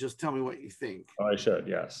of it. Just tell me what you think. Oh, I should,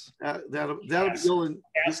 yes. That'll Ask, you'll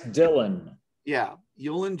ask Dylan. Yeah,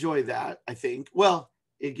 you'll enjoy that, I think. Well,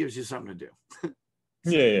 it gives you something to do.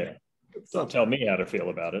 Yeah. Don't tell me how to feel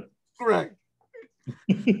about it. Correct.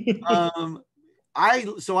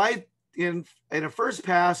 I in a first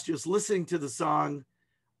pass, just listening to the song,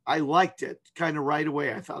 I liked it kind of right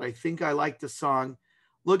away. I think I liked the song.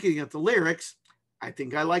 Looking at the lyrics, I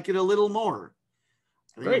think I like it a little more.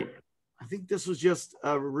 Great. I think this was just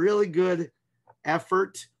a really good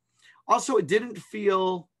effort. Also, it didn't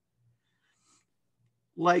feel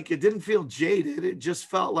jaded. It just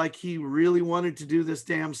felt like he really wanted to do this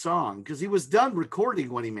damn song because he was done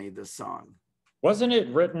recording when he made this song. Wasn't it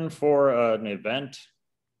written for an event?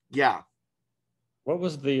 Yeah. What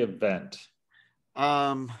was the event?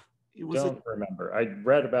 Don't remember. I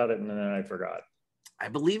read about it and then I forgot. I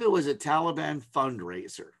believe it was a Taliban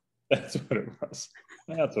fundraiser. That's what it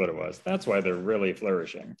was. That's why they're really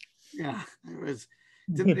flourishing. Yeah, it was.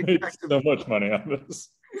 Didn't expect so much money on this.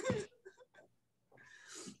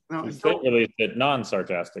 No, they released it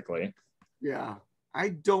non-sarcastically. Yeah, I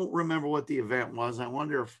don't remember what the event was. I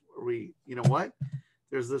wonder if you know what?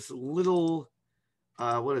 There's this little,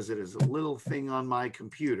 what is it? Is a little thing on my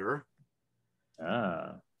computer.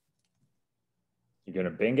 Ah, you gonna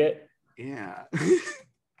Bing it? Yeah.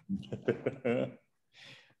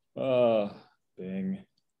 Bing.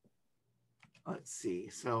 Let's see.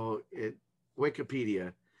 So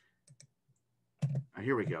Wikipedia.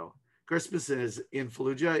 Here we go. Christmas in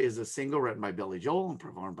Falujah is a single written by Billy Joel and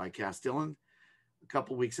performed by Cass Dillon. A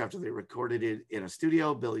couple weeks after they recorded it in a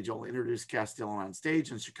studio, Billy Joel introduced Cass Dillon on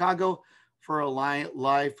stage in Chicago for a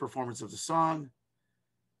live performance of the song.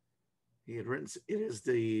 It is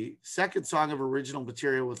the second song of original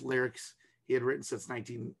material with lyrics he had written since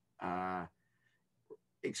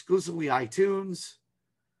exclusively iTunes.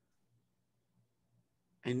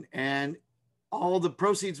 And all the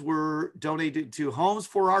proceeds were donated to Homes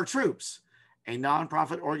for Our Troops, a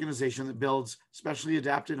nonprofit organization that builds specially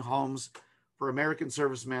adapted homes for American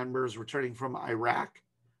service members returning from Iraq.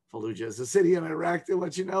 Fallujah is a city in Iraq, to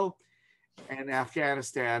let you know, and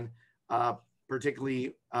Afghanistan,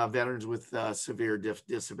 particularly veterans with severe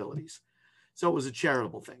disabilities. So it was a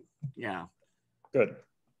charitable thing. Yeah. Good.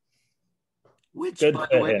 Which, by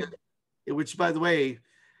the way,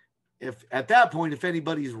 if at that point, if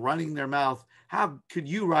anybody's running their mouth, how could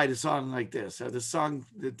you write a song like this? The song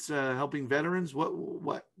that's helping veterans?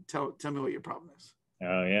 What? Tell me what your problem is.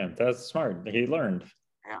 Oh yeah, that's smart. He learned.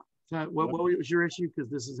 Yeah. So what was your issue? Because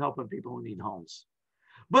this is helping people who need homes.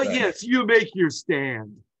 But right. Yes, you make your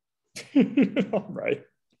stand. All right.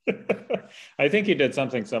 I think he did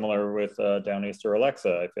something similar with Downeaster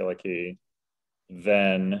Alexa. I feel like he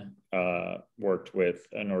then worked with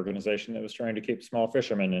an organization that was trying to keep small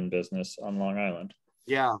fishermen in business on Long Island.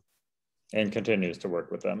 Yeah. And continues to work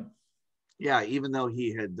with them. Yeah, even though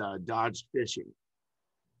he had dodged fishing.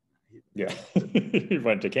 Yeah, he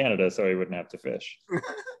went to Canada so he wouldn't have to fish.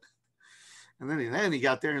 And then he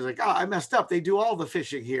got there and he's like, I messed up. They do all the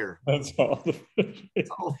fishing here. That's all the fishing. It's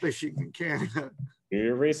all fishing in Canada. Do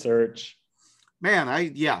your research.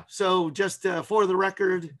 Man, So just for the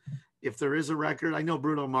record, if there is a record, I know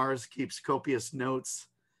Bruno Mars keeps copious notes.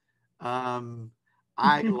 I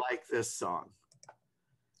like this song.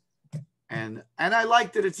 And I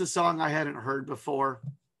like that it's a song I hadn't heard before.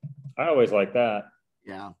 I always like that.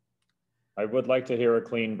 Yeah. I would like to hear a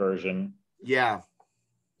clean version. Yeah.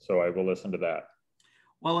 So I will listen to that.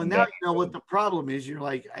 Well, and now you know what the problem is. You're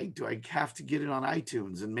like, do I have to get it on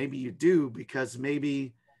iTunes? And maybe you do, because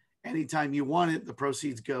maybe anytime you want it, the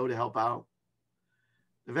proceeds go to help out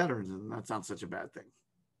the veterans. And that's not such a bad thing.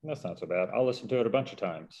 That's not so bad. I'll listen to it a bunch of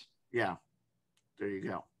times. Yeah. There you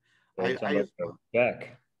go.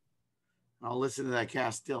 Back. I'll listen to that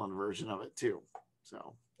Cass Dillon version of it too.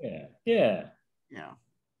 So yeah.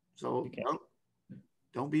 So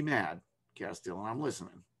don't be mad, Cass Dillon. I'm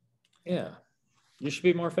listening. Yeah, you should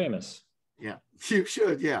be more famous. Yeah, you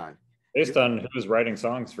should. Yeah, based on who's writing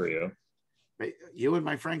songs for you. You and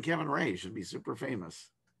my friend Kevin Ray should be super famous.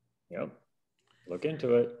 Yep. Look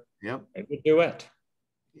into it. Yep. Maybe a duet.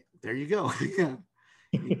 There you go. Yeah.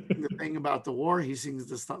 The thing about the war, he sings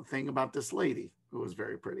this thing about this lady who was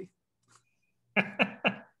very pretty.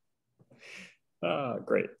 Oh,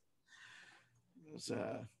 great.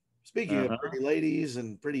 Speaking of pretty ladies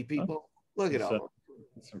and pretty people, look at all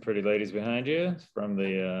some pretty ladies behind you from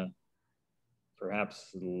the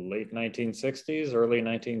perhaps late 1960s, early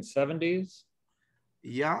 1970s.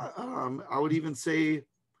 Yeah, I would even say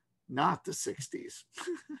not the 60s.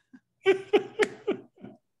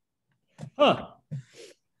 Huh.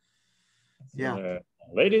 Yeah,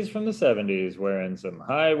 Ladies from the 70s wearing some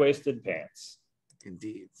high-waisted pants.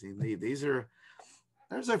 indeed. These are,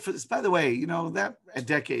 by the way, that a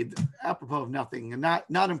decade, apropos of nothing and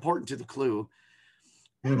not important to the clue.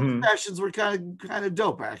 And those Mhm. fashions were kind of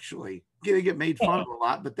dope, actually. They get made fun of a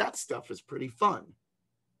lot, but that stuff is pretty fun.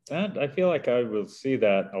 That I feel like I will see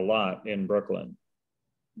that a lot in Brooklyn.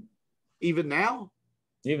 Even now?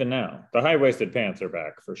 Even now, the high-waisted pants are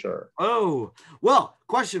back for sure. Oh, well,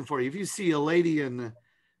 question for you. If you see a lady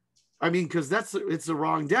because it's the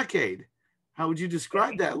wrong decade. How would you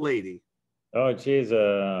describe that lady? Oh, she's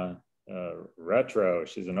a retro.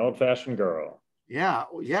 She's an old-fashioned girl. Yeah,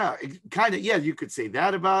 yeah, kind of. Yeah, you could say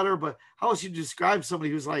that about her, but how else you describe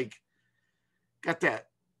somebody who's like got that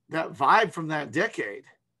vibe from that decade?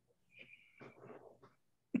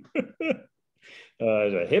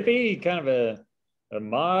 A hippie, kind of a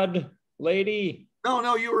mod lady.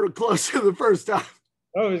 No, you were closer the first time.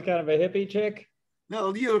 Oh, he's kind of a hippie chick.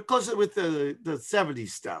 No, you were closer with the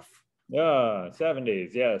 70s stuff. Yeah,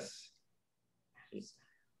 70s, yes.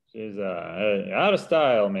 She's out of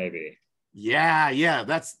style, maybe. Yeah,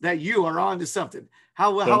 that you are on to something.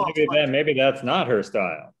 How So how maybe that's not her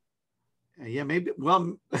style. Yeah, maybe.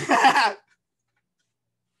 Well, that's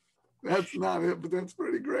not it, but that's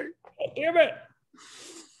pretty great. Damn it.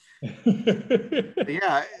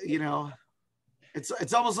 Yeah,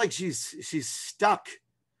 it's almost like she's stuck.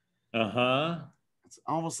 Uh-huh. It's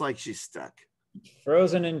almost like she's stuck.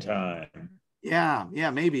 Frozen in time. Yeah,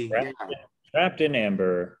 maybe. Trapped, Yeah. trapped in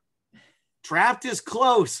amber. Trapped is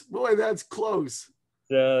close. Boy, that's close.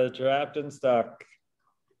 Trapped and stuck.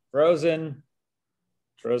 Frozen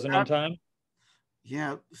in time.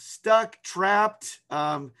 Yeah, stuck, trapped.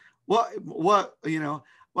 What well,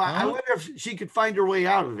 I wonder if she could find her way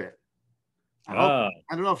out of it. I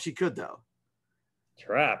don't know if she could though.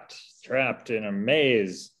 Trapped in a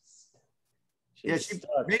maze. She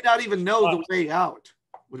may not even know the way out.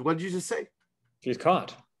 What did you just say? She's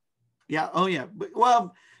caught. Yeah. Oh, yeah. But,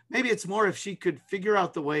 well, maybe it's more if she could figure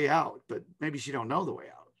out the way out, but maybe she don't know the way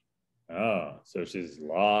out. Oh, so she's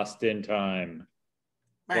lost in time.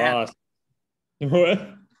 Man. Lost.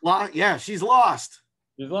 What? Yeah, she's lost.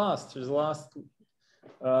 She's lost. She's lost.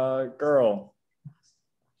 Girl.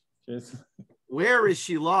 Where is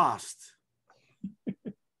she lost?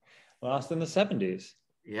 Lost in the 70s.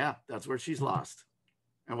 Yeah, that's where she's lost.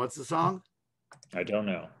 And what's the song? I don't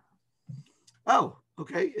know. Oh,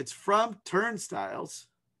 okay. It's from Turnstiles.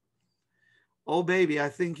 Oh, baby, I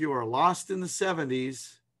think you are lost in the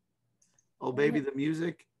 70s. Oh, baby, the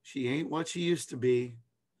music, she ain't what she used to be.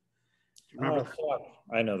 Remember that? Fuck.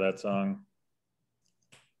 I know that song.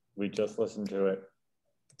 We just listened to it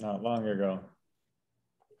not long ago.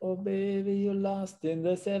 Oh, baby, you're lost in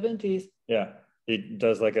the 70s. Yeah, he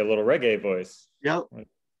does like a little reggae voice. Yep.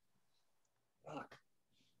 Fuck.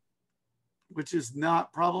 Which is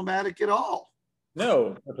not problematic at all.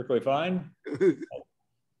 No, perfectly fine.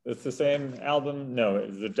 It's the same album. No,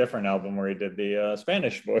 it's a different album where he did the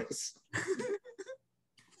Spanish voice.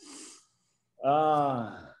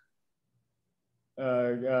 Oh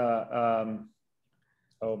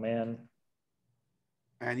man.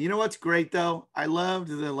 And you know what's great though? I loved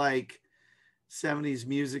the 70s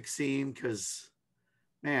music scene because,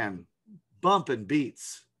 man, bumping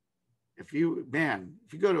beats. If you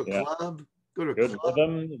go to a club, go to a good club.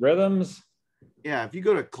 Rhythms. Yeah, if you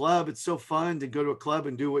go to a club, it's so fun to go to a club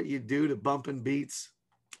and do what you do to bumping beats.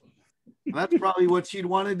 That's probably what she'd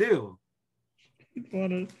want to do.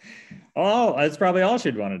 That's probably all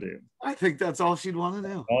she'd want to do. I think that's all she'd want to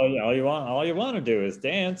do. All you want to do is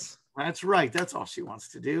dance. That's right. That's all she wants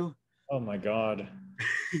to do. Oh my God.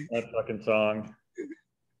 That fucking song.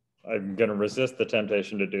 I'm gonna resist the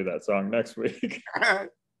temptation to do that song next week.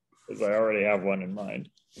 Because I already have one in mind.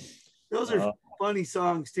 Those are funny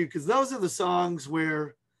songs too, because those are the songs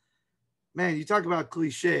where, man, you talk about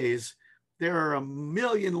cliches. There are a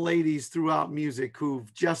million ladies throughout music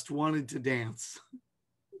who've just wanted to dance.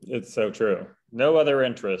 It's so true. No other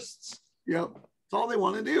interests. Yep. That's all they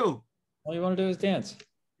want to do. All you want to do is dance.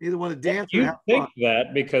 You either want to dance or you have think fun.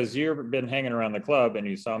 that because you've been hanging around the club and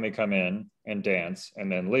you saw me come in and dance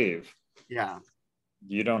and then leave. Yeah.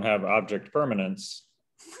 You don't have object permanence.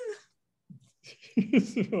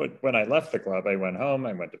 When I left the club, I went home,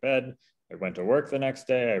 I went to bed, I went to work the next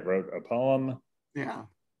day, I wrote a poem. Yeah.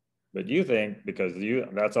 But you think because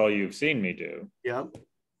that's all you've seen me do. Yep.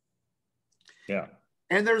 Yeah.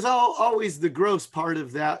 And there's always the gross part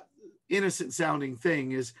of that innocent sounding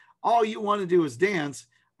thing is all you want to do is dance.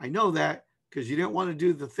 I know that, because you didn't want to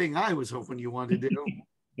do the thing I was hoping you wanted to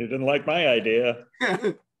You didn't like my idea.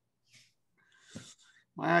 do.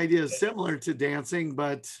 My idea is similar to dancing,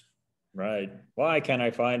 but Right. Why can't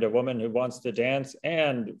I find a woman who wants to dance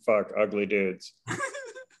and fuck ugly dudes?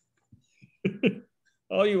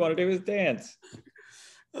 All you want to do is dance.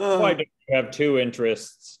 Why do you have two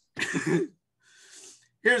interests?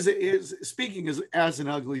 here's speaking as an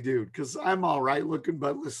ugly dude, because I'm all right looking,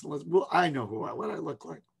 but listen, well, I know what I look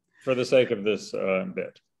like. For the sake of this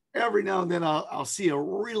bit. Every now and then I'll see a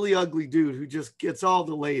really ugly dude who just gets all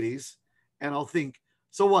the ladies, and I'll think,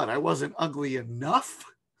 so what? I wasn't ugly enough?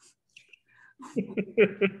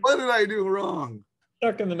 What did I do wrong?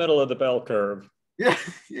 Stuck in the middle of the bell curve. Yeah,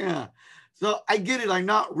 yeah. So I get it. I'm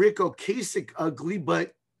not Rick Ocasek ugly,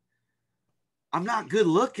 but I'm not good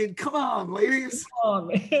looking. Come on, ladies. Come on,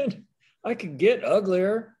 man. I could get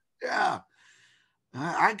uglier. Yeah.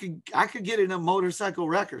 I could get in a motorcycle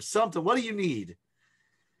wreck or something. What do you need?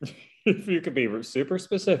 If you could be super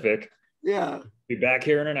specific. Yeah. Be back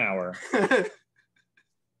here in an hour.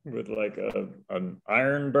 With like an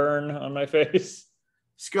iron burn on my face.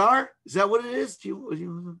 Scar? Is that what it is?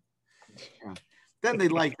 Yeah. Then they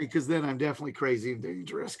like me because then I'm definitely crazy and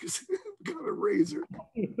dangerous because I've got a razor.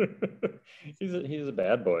 He's a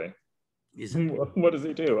bad boy. What does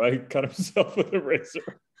he do? I cut himself with a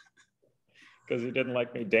razor because he didn't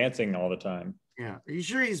like me dancing all the time. Yeah. Are you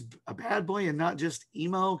sure he's a bad boy and not just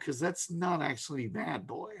emo? Because that's not actually bad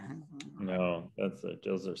boy. No,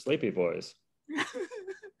 those are sleepy boys.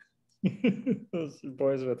 Those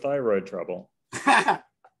boys with thyroid trouble.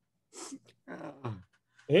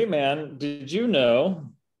 Hey man, did you know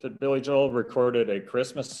that Billy Joel recorded a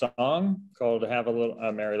Christmas song called "Have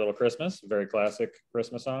a Merry Little Christmas"? A very classic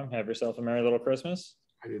Christmas song. Have yourself a merry little Christmas.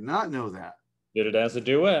 I did not know that. Did it as a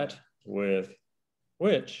duet with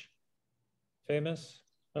which famous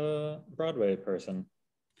Broadway person?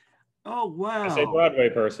 Oh wow! I say Broadway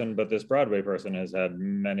person, but this Broadway person has had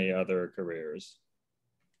many other careers.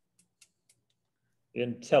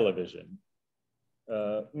 In television,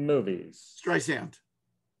 movies. Streisand.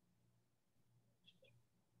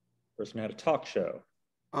 Person had a talk show.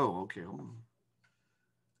 Oh, okay. Wow.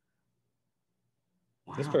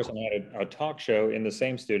 This person had a talk show in the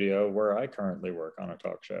same studio where I currently work on a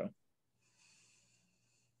talk show.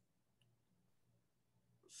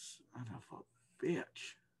 Son of a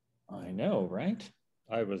bitch. I know, right?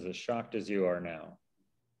 I was as shocked as you are now.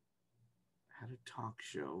 Had a talk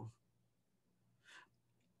show.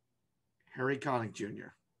 Harry Connick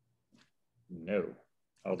Jr. No,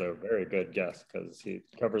 although very good guess because he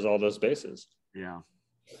covers all those bases. Yeah.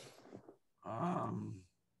 Oh,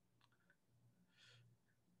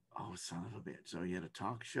 son of a bitch. So he had a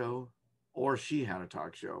talk show, or she had a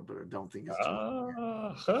talk show, but I don't think it's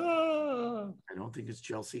I don't think it's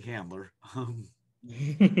Chelsea Handler.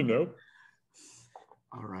 Nope.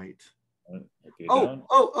 All right.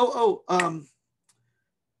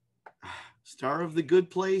 Star of The Good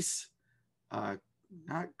Place.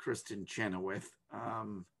 Not Kristen Chenoweth.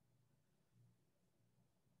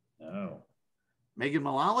 No. Megan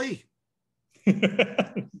Mullally?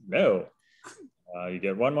 No. You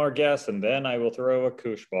get one more guess, and then I will throw a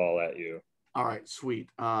koosh ball at you. All right, sweet.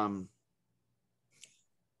 That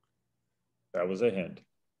was a hint.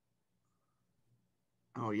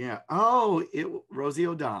 Oh, yeah. Rosie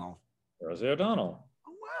O'Donnell. Rosie O'Donnell.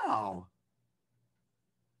 Oh, wow.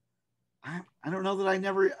 I don't know that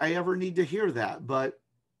I ever need to hear that, but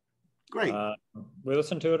great. We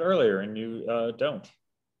listened to it earlier, and you don't.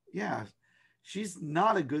 Yeah, she's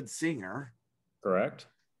not a good singer. Correct.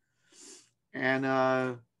 And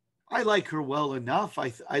I like her well enough.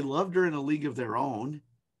 I loved her in A League of Their Own.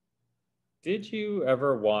 Did you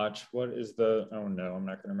ever watch, oh no, I'm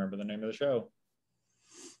not going to remember the name of the show.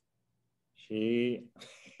 She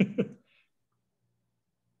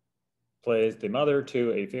plays the mother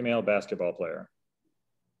to a female basketball player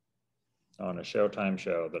on a Showtime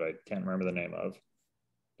show that I can't remember the name of.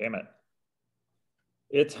 Damn it.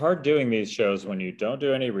 It's hard doing these shows when you don't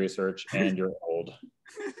do any research and you're old.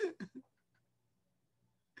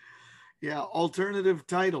 Yeah, alternative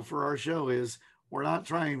title for our show is We're Not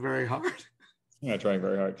Trying Very Hard. I'm not trying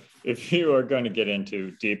very hard. If you are going to get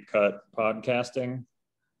into deep cut podcasting,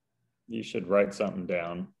 you should write something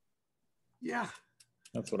down. Yeah.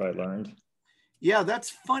 That's what I learned. Yeah, that's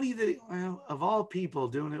funny that, of all people,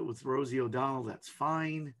 doing it with Rosie O'Donnell, that's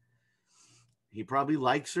fine. He probably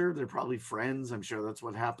likes her. They're probably friends. I'm sure that's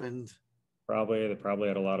what happened. They probably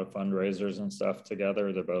had a lot of fundraisers and stuff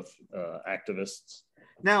together. They're both activists.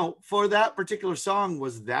 Now, for that particular song,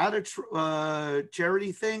 was that a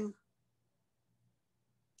charity thing?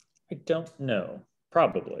 I don't know.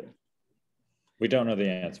 Probably. We don't know the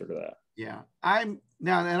answer to that. Yeah, I'm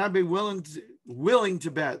now, and I'd be willing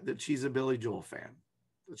to bet that she's a Billy Joel fan,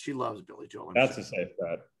 that she loves Billy Joel. That's a safe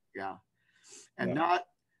bet. Yeah, and not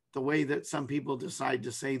the way that some people decide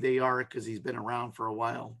to say they are because he's been around for a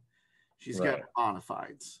while. She's got bona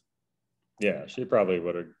fides. Yeah, she probably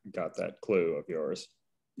would have got that clue of yours.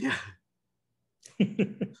 Yeah.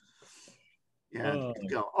 Yeah.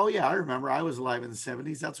 Oh yeah, I remember. I was alive in the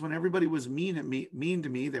 70s. That's when everybody was mean to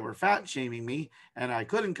me. They were fat shaming me, and I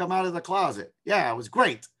couldn't come out of the closet. Yeah, it was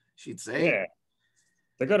great. She'd say. Yeah.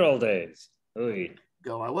 The good old days. Oy.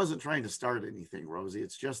 Go. I wasn't trying to start anything, Rosie.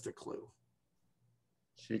 It's just a clue.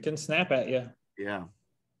 She can snap at you. Yeah.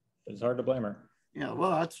 It's hard to blame her. Yeah.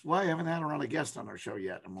 Well, that's why I haven't had her on a guest on our show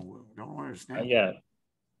yet. Don't understand. Not yet.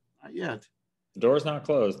 Not yet. The door's not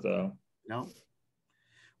closed though. No.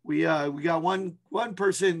 We got one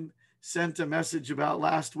person sent a message about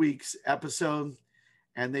last week's episode,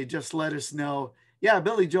 and they just let us know. Yeah,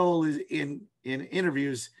 Billy Joel is in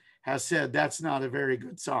interviews has said that's not a very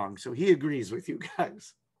good song, so he agrees with you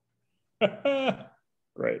guys.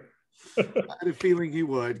 Right. I had a feeling he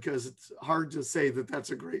would, because it's hard to say that that's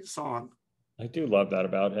a great song. I do love that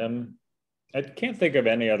about him. I can't think of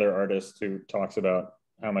any other artist who talks about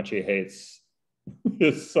how much he hates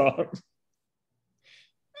his songs.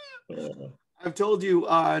 I've told you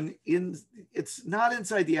it's not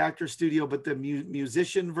Inside the Actor Studio, but the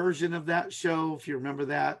musician version of that show, if you remember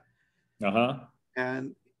that.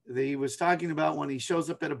 And he was talking about when he shows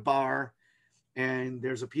up at a bar and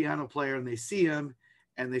there's a piano player and they see him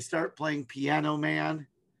and they start playing Piano Man.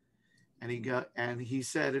 And he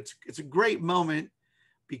said it's a great moment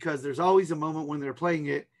because there's always a moment when they're playing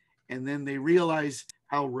it and then they realize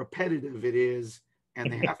how repetitive it is and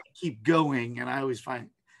they have to keep going. And I always find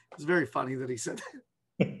it's very funny that he said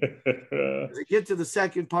that. They get to the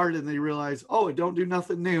second part and they realize, oh, it don't do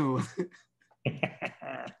nothing new.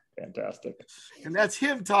 Fantastic. And that's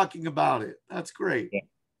him talking about it. That's great. Yeah.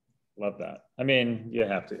 Love that. I mean, you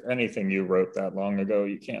have to. Anything you wrote that long ago,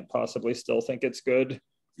 you can't possibly still think it's good.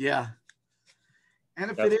 Yeah.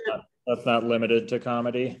 And if that's not limited to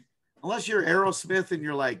comedy. Unless you're Aerosmith and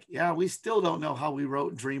you're like, yeah, we still don't know how we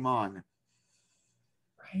wrote Dream On.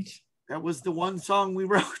 Right. That was the one song we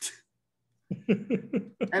wrote.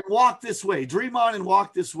 And Walk This Way. Dream On and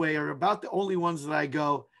Walk This Way are about the only ones that I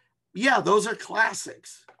go, yeah, those are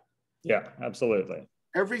classics. Yeah, absolutely.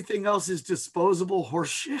 Everything else is disposable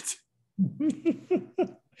horseshit.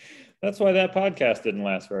 That's why that podcast didn't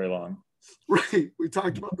last very long. Right. We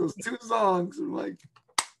talked about those two songs and like,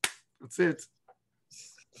 that's it.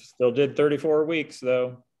 Still did 34 weeks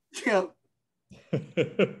though. Yeah.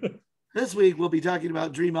 This week we'll be talking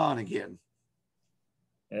about Dream On again.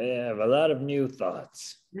 I have a lot of new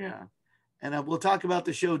thoughts. Yeah. And we'll talk about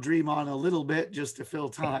the show Dream On a little bit just to fill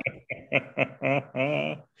time.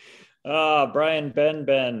 Brian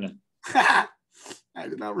Ben. I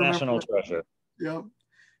did not remember. National treasure. Yep.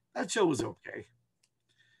 That show was okay.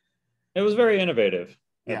 It was very innovative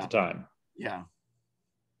at the time. Yeah.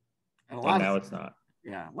 And now it's not.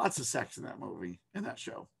 Yeah. Lots of sex in that movie, in that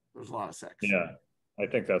show. There's a lot of sex. Yeah. I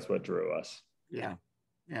think that's what drew us. Yeah.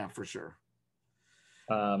 Yeah, for sure.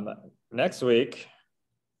 Next week,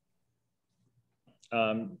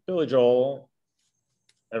 Billy Joel,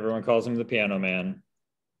 everyone calls him the Piano Man.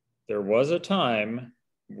 There was a time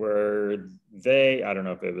where I don't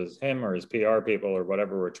know if it was him or his PR people or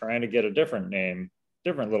whatever, were trying to get a different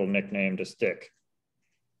little nickname to stick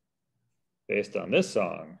based on this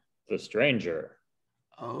song, The Stranger.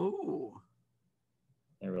 Oh.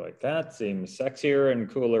 They were like, that seems sexier and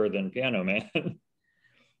cooler than Piano Man.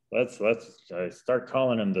 let's start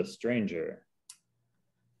calling him The Stranger.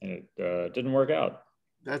 And it didn't work out.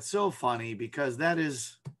 That's so funny because that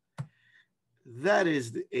is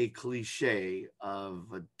a cliche of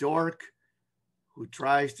a dork who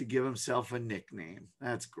tries to give himself a nickname.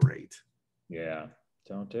 That's great. Yeah,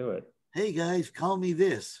 don't do it. Hey guys, call me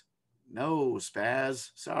this. No,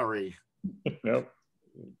 Spaz. Sorry. Nope.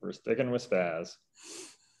 We're sticking with Spaz.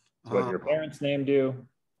 It's what your parents named you.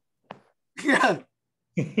 Yeah.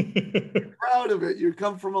 You're proud of it. You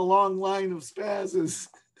come from a long line of Spazzes.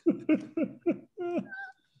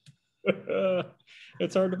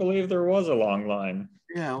 It's hard to believe there was a long line.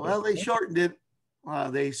 Yeah, well, they shortened it.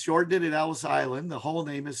 They shortened it at Ellis Island. The whole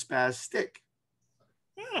name is Spaz Stick.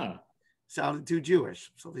 Yeah. Sounded too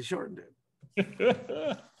Jewish, so they shortened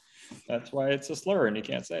it. That's why it's a slur and you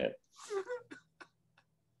can't say it.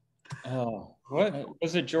 Oh, what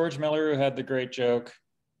was it? George Miller who had the great joke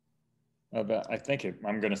about,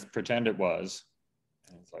 I'm going to pretend it was.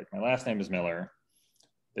 It's like, my last name is Miller.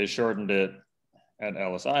 They shortened it at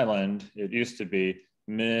Ellis Island. It used to be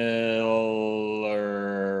Miller.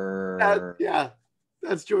 Yeah,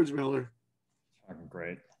 that's George Miller. Fucking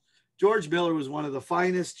great. George Miller was one of the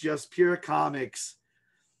finest, just pure comics.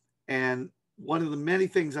 And one of the many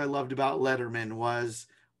things I loved about Letterman was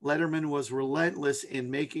relentless in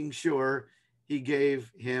making sure he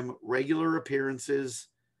gave him regular appearances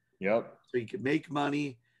Yep. so he could make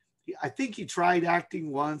money. I think he tried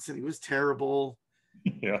acting once and he was terrible.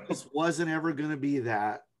 Yep. Just wasn't ever going to be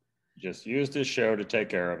that. Just used his show to take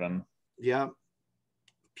care of him. Yeah.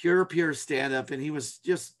 Pure stand up. And he was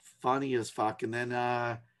just funny as fuck. And then,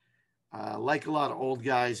 like a lot of old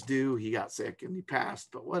guys do, he got sick and he passed.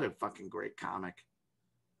 But what a fucking great comic.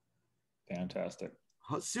 Fantastic.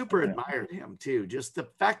 Super admired him too. Just the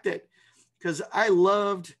fact that, because I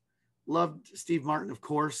loved Steve Martin, of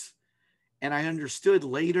course. And I understood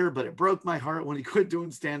later, but it broke my heart when he quit doing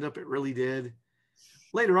stand up. It really did.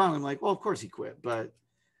 Later on, I'm like, well, of course he quit. But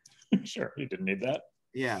sure, he didn't need that.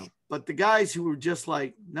 Yeah. But the guys who were just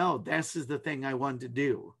like, no, this is the thing I wanted to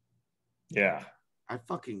do. Yeah. I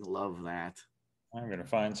fucking love that. I'm going to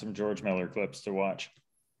find some George Miller clips to watch.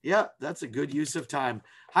 Yeah, that's a good use of time.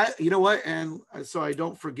 You know what? And so I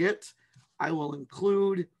don't forget, I will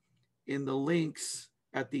include in the links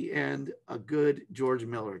at the end a good George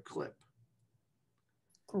Miller clip.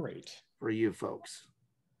 Great. For you folks.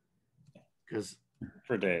 Because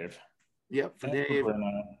for Dave. Yep, for Dave.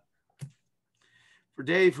 For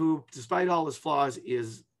Dave, who, despite all his flaws,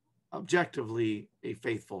 is objectively a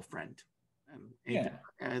faithful friend.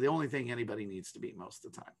 And the only thing anybody needs to be most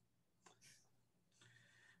of the time.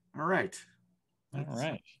 All right. All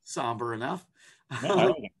right. Somber enough. No, I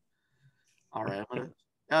like it. All right.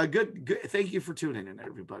 Good. Thank you for tuning in,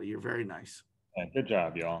 everybody. You're very nice. Yeah, good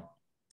job, y'all.